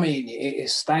 I mean,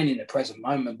 it's staying in the present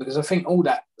moment, because I think all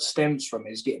that stems from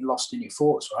is getting lost in your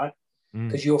thoughts, right?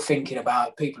 Because you're thinking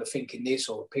about, people are thinking this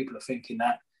or people are thinking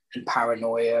that, and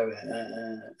paranoia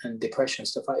and depression and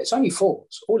stuff like that. It's only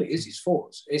thoughts. All it is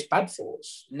thoughts. It's bad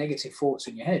thoughts, negative thoughts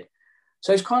in your head.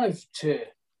 So it's kind of to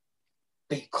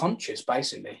be conscious,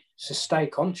 basically, to stay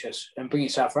conscious and bring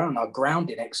yourself around, like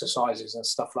grounding exercises and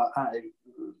stuff like that,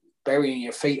 burying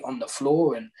your feet on the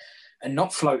floor and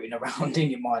not floating around in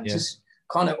your mind, just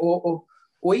kind of,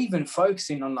 or even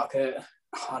focusing on like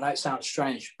I know it sounds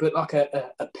strange, but like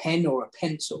a pen or a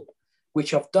pencil,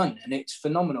 which I've done, and it's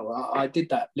phenomenal. I did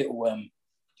that little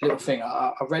thing.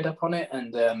 I read up on it,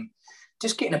 and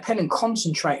just getting a pen and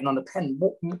concentrating on the pen.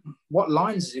 What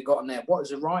lines has it got on there? What is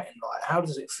the writing like? How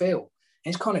does it feel?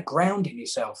 And it's kind of grounding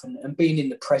yourself and being in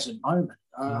the present moment.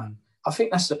 I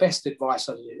think that's the best advice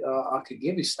I could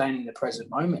give, is staying in the present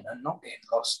moment and not getting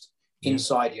lost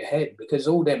inside your head, because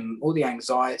all the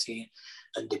anxiety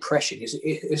and depression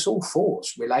it's all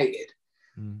thoughts related.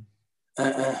 And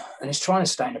it's trying to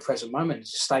stay in the present moment,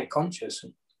 to stay conscious.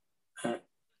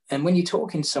 And when you're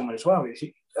talking to someone as well,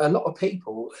 a lot of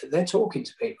people, they're talking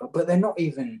to people, but they're not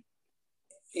even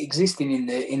existing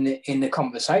in the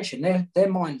conversation. Their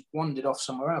mind wandered off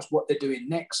somewhere else, what they're doing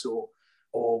next, or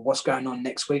what's going on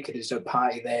next week. There's a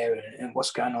party there, and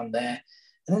what's going on there.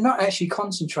 And they're not actually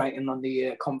concentrating on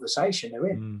the conversation they're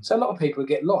in. So a lot of people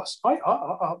get lost.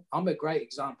 I'm a great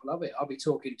example of it. I'll be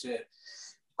talking to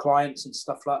clients and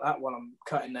stuff like that while I'm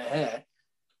cutting their hair,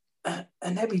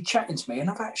 and they'll be chatting to me, and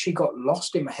I've actually got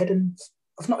lost in my head, and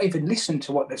I've not even listened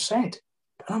to what they've said.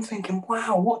 And I'm thinking,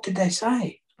 wow, what did they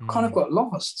say? I kind of got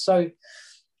lost. So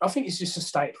I think it's just to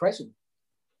stay present,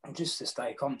 and just to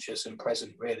stay conscious and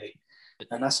present, really.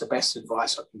 And that's the best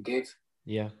advice I can give.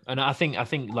 Yeah. And I think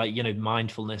like, you know,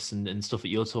 mindfulness and stuff that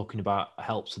you're talking about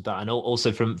helps with that. And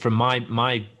also from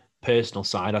my personal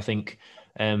side, I think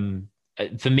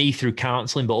for me through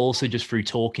counseling, but also just through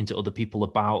talking to other people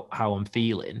about how I'm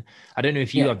feeling. I don't know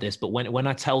if you have this, but when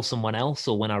I tell someone else,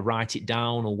 or when I write it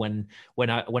down, or when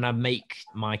I make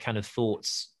my kind of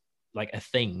thoughts like a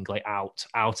thing, like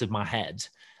out of my head,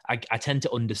 I tend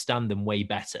to understand them way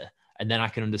better. And then I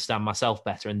can understand myself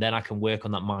better. And then I can work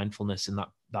on that mindfulness and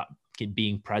that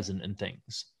being present and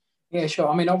things. Yeah, sure.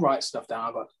 I mean, I'll write stuff down.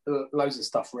 I've got loads of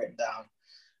stuff written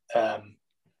down.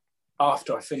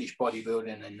 After I finished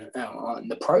bodybuilding and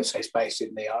the process,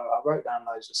 basically, I wrote down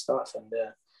loads of stuff, and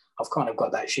I've kind of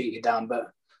got that sheeted down.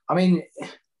 But I mean,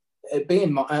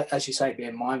 as you say,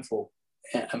 being mindful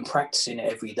and practicing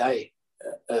it every day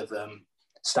of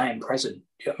staying present,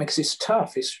 because it's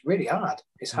tough. It's really hard.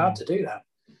 It's hard to do that.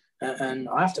 And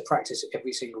I have to practice it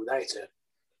every single day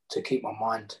to keep my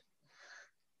mind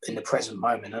in the present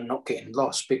moment and not getting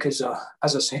lost. Because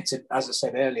as I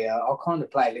said earlier, I'll kind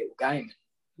of play a little game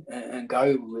and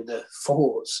go with the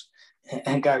thoughts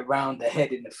and go round the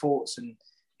head in the thoughts. And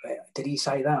did he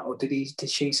say that, or did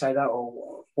she say that,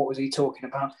 or what was he talking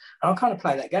about? And I'll kind of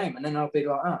play that game, and then I'll be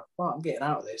like, oh, well, I'm getting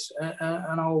out of this,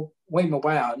 and I'll wean my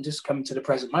way out and just come to the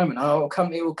present moment.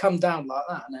 It will come down like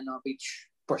that, and then I'll be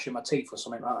brushing my teeth or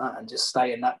something like that, and just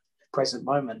stay in that present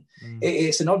moment.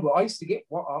 It's an odd one. I used to get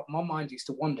my mind used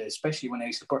to wander, especially when I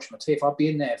used to brush my teeth. I'd be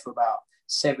in there for about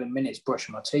 7 minutes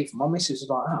brushing my teeth. My missus was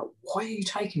like, oh, why are you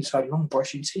taking so long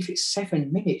brushing teeth? It's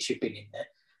 7 minutes you've been in there.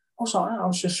 I was like, oh, I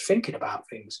was just thinking about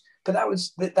things. But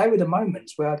they were the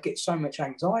moments where I'd get so much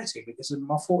anxiety because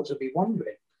my thoughts would be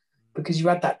wandering. Because you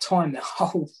had that time, the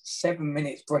whole 7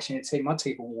 minutes brushing your teeth. My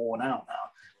teeth are worn out now.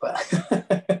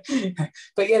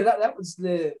 But yeah, that was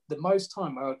the most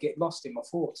time where I'd get lost in my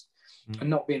thoughts and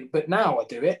not being. But now I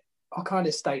do it. I kind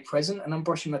of stay present, and I'm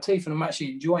brushing my teeth, and I'm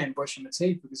actually enjoying brushing my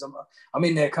teeth, because I'm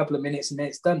in there a couple of minutes and then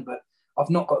it's done. But I've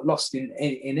not got lost in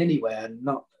anywhere and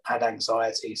not had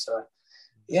anxiety. So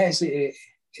yeah,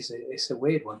 it's a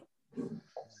weird one.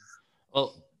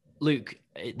 Well, Luke,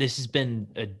 this has been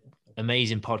an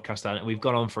amazing podcast, and we've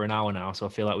gone on for an hour now, so I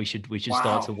feel like we should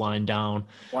start to wind down.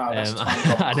 Wow,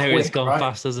 I know it's gone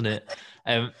fast, hasn't it?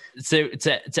 So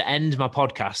to end my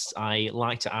podcast, I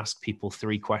like to ask people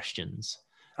 3 questions.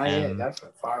 Oh yeah, go for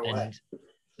it. Fire away.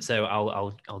 So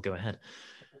I'll go ahead.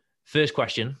 First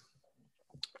question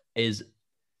is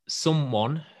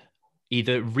someone,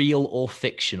 either real or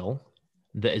fictional,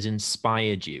 that has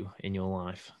inspired you in your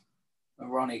life.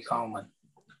 Ronnie Coleman.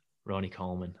 Ronnie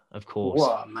Coleman, of course.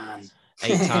 What a man.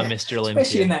 8-time Mr. Olympia.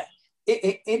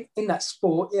 Especially in that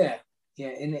sport, yeah.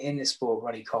 Yeah, in the sport,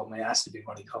 Ronnie Coleman, it has to be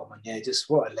Ronnie Coleman. Yeah, just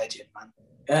what a legend, man.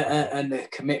 And the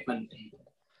commitment and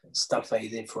stuff that he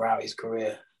did throughout his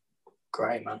career.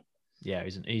 Great, man. Yeah,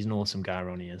 he's an awesome guy,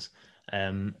 Ronnie is.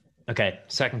 Okay,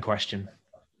 second question.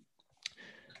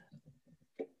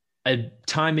 A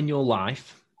time in your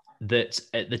life that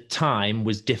at the time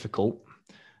was difficult,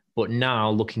 but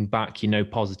now looking back, you know,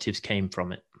 positives came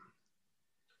from it.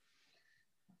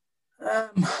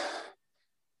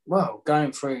 Well,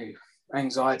 going through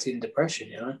anxiety and depression,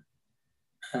 you know,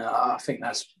 I think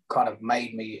that's kind of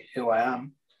made me who I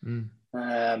am.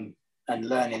 And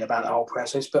learning about the whole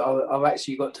process, but I've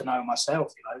actually got to know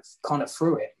myself, you know, kind of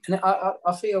through it. And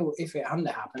I feel if it hadn't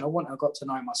happened, I wouldn't have got to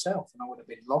know myself, and I would have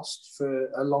been lost for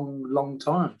a long, long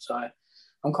time. So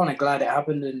I'm kind of glad it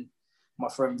happened, and my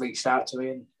friend reached out to me,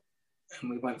 and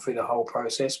we went through the whole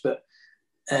process. But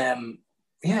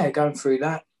yeah, going through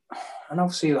that, and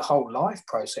obviously the whole life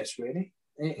process, really,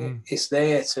 it's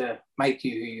there to make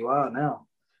you who you are now.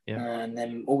 Yeah. And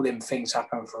then all them things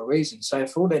happen for a reason. So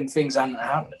if all them things hadn't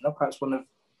happened, I perhaps wouldn't have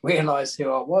realised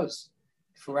who I was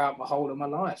throughout the whole of my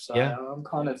life. So Yeah.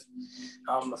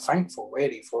 I'm thankful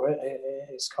really for it.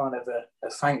 It's kind of a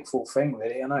thankful thing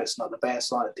really. I know it's not the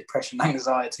best, like depression,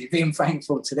 anxiety, being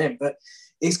thankful to them, but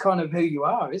it's kind of who you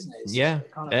are, isn't it? It's Yeah.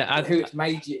 kind of who it's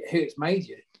made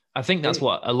you. I think that's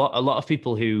what a lot of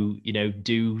people who, you know,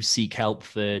 do seek help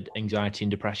for anxiety and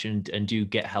depression and do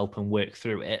get help and work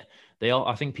through it.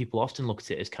 I think people often look at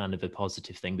it as kind of a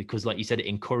positive thing because, like you said, it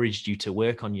encouraged you to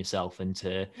work on yourself and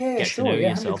to get to know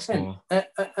yourself 100%. more.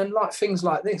 And like things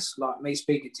like this, like me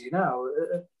speaking to you now,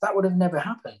 that would have never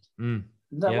happened.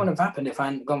 That wouldn't have happened if I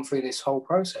hadn't gone through this whole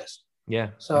process.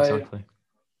 Yeah, so, exactly.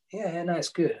 Yeah, no, it's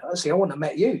good. Actually, I wouldn't have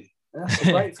met you. That's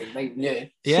a great thing, meeting you.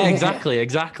 Yeah,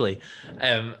 exactly.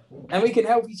 And we can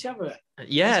help each other.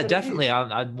 Yeah, definitely.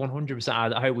 I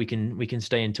 100%. I hope we can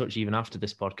stay in touch even after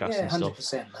this podcast and stuff.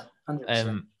 100%, man.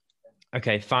 100%.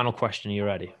 Okay, final question. Are you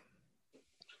ready?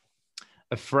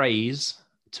 A phrase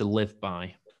to live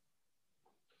by.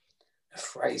 A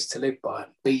phrase to live by.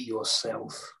 Be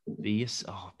yourself.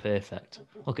 Oh, perfect.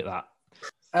 Look at that.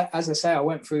 As I say, I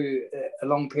went through a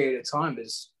long period of time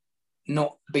as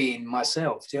not being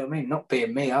myself. Do you know what I mean? Not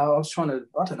being me. I was trying to,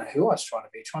 I don't know who I was trying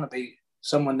to be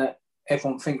someone that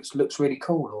everyone thinks looks really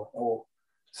cool or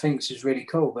thinks is really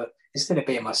cool. But instead of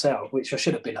being myself, which I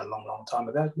should have been a long, long time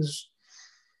ago, because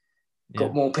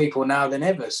got more people now than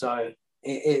ever. So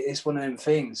it's one of them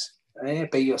things. Yeah,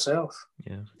 be yourself.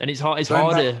 Yeah. And it's hard. It's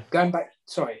harder. Going back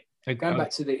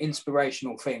to the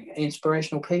inspirational thing.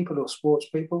 Inspirational people or sports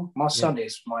people. My son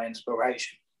is my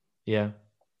inspiration. Yeah.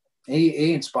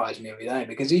 He inspires me every day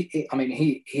because he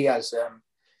has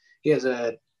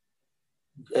a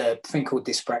thing called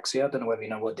dyspraxia. I don't know whether you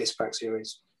know what dyspraxia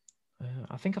is.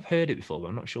 I think I've heard it before, but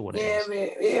I'm not sure what it is. Yeah,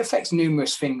 it affects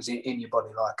numerous things in your body,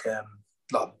 like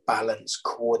balance,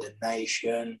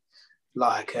 coordination,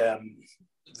 like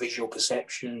visual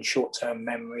perception, short-term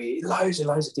memory, loads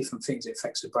of different things. It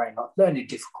affects the brain, like learning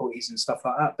difficulties and stuff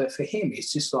like that. But for him,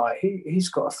 it's just like he's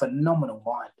got a phenomenal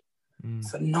mind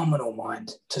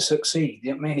to succeed.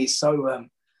 You know what I mean? He's so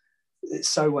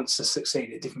wants to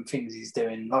succeed at different things he's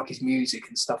doing, like his music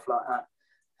and stuff like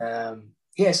that.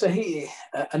 So he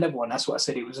another one. That's what I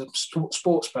said. He was a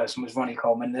sports person. Was Ronnie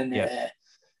Coleman, and then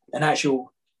an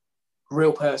actual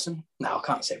real person. No, I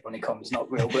can't say Ronnie Coleman's not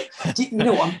real, but you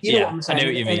know what I'm saying. I know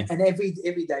what you mean. And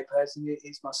everyday person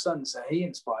is my son, so he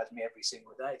inspires me every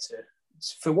single day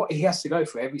for what he has to go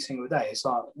through every single day. It's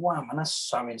like, wow, man, that's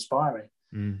so inspiring.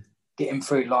 Getting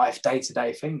through life,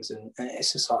 day-to-day things, and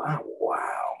it's just like, oh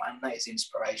wow, man, that is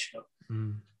inspirational.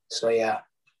 So yeah,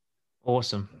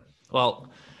 awesome.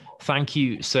 Well, thank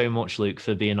you so much, Luke,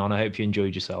 for being on. I hope you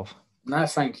enjoyed yourself. No,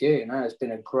 thank you. No, it's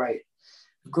been a great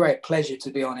pleasure to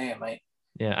be on here, mate.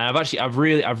 Yeah, and I've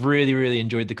really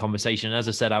enjoyed the conversation. And as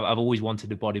I said, I've always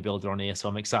wanted a bodybuilder on here, so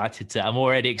I'm excited I'm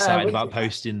already excited about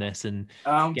posting this and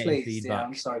I'm getting pleased. feedback. Yeah,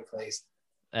 I'm so pleased.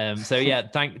 So yeah,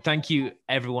 thank you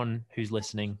everyone who's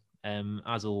listening.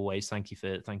 As always, thank you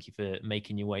for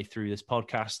making your way through this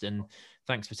podcast, and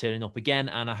thanks for turning up again.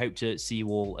 And I hope to see you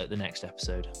all at the next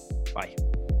episode. Bye.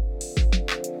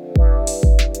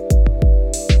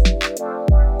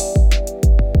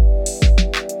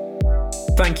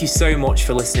 Thank you so much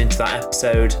for listening to that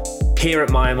episode. Here at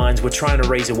My Minds, we're trying to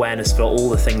raise awareness for all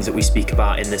the things that we speak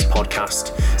about in this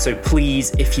podcast. So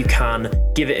please, if you can,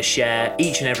 give it a share.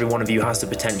 Each and every one of you has the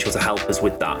potential to help us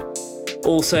with that.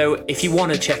 Also, if you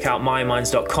want to check out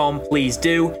myminds.com, please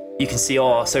do. You can see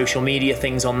all our social media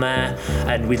things on there,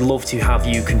 and we'd love to have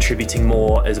you contributing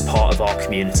more as a part of our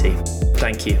community.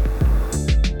 Thank you.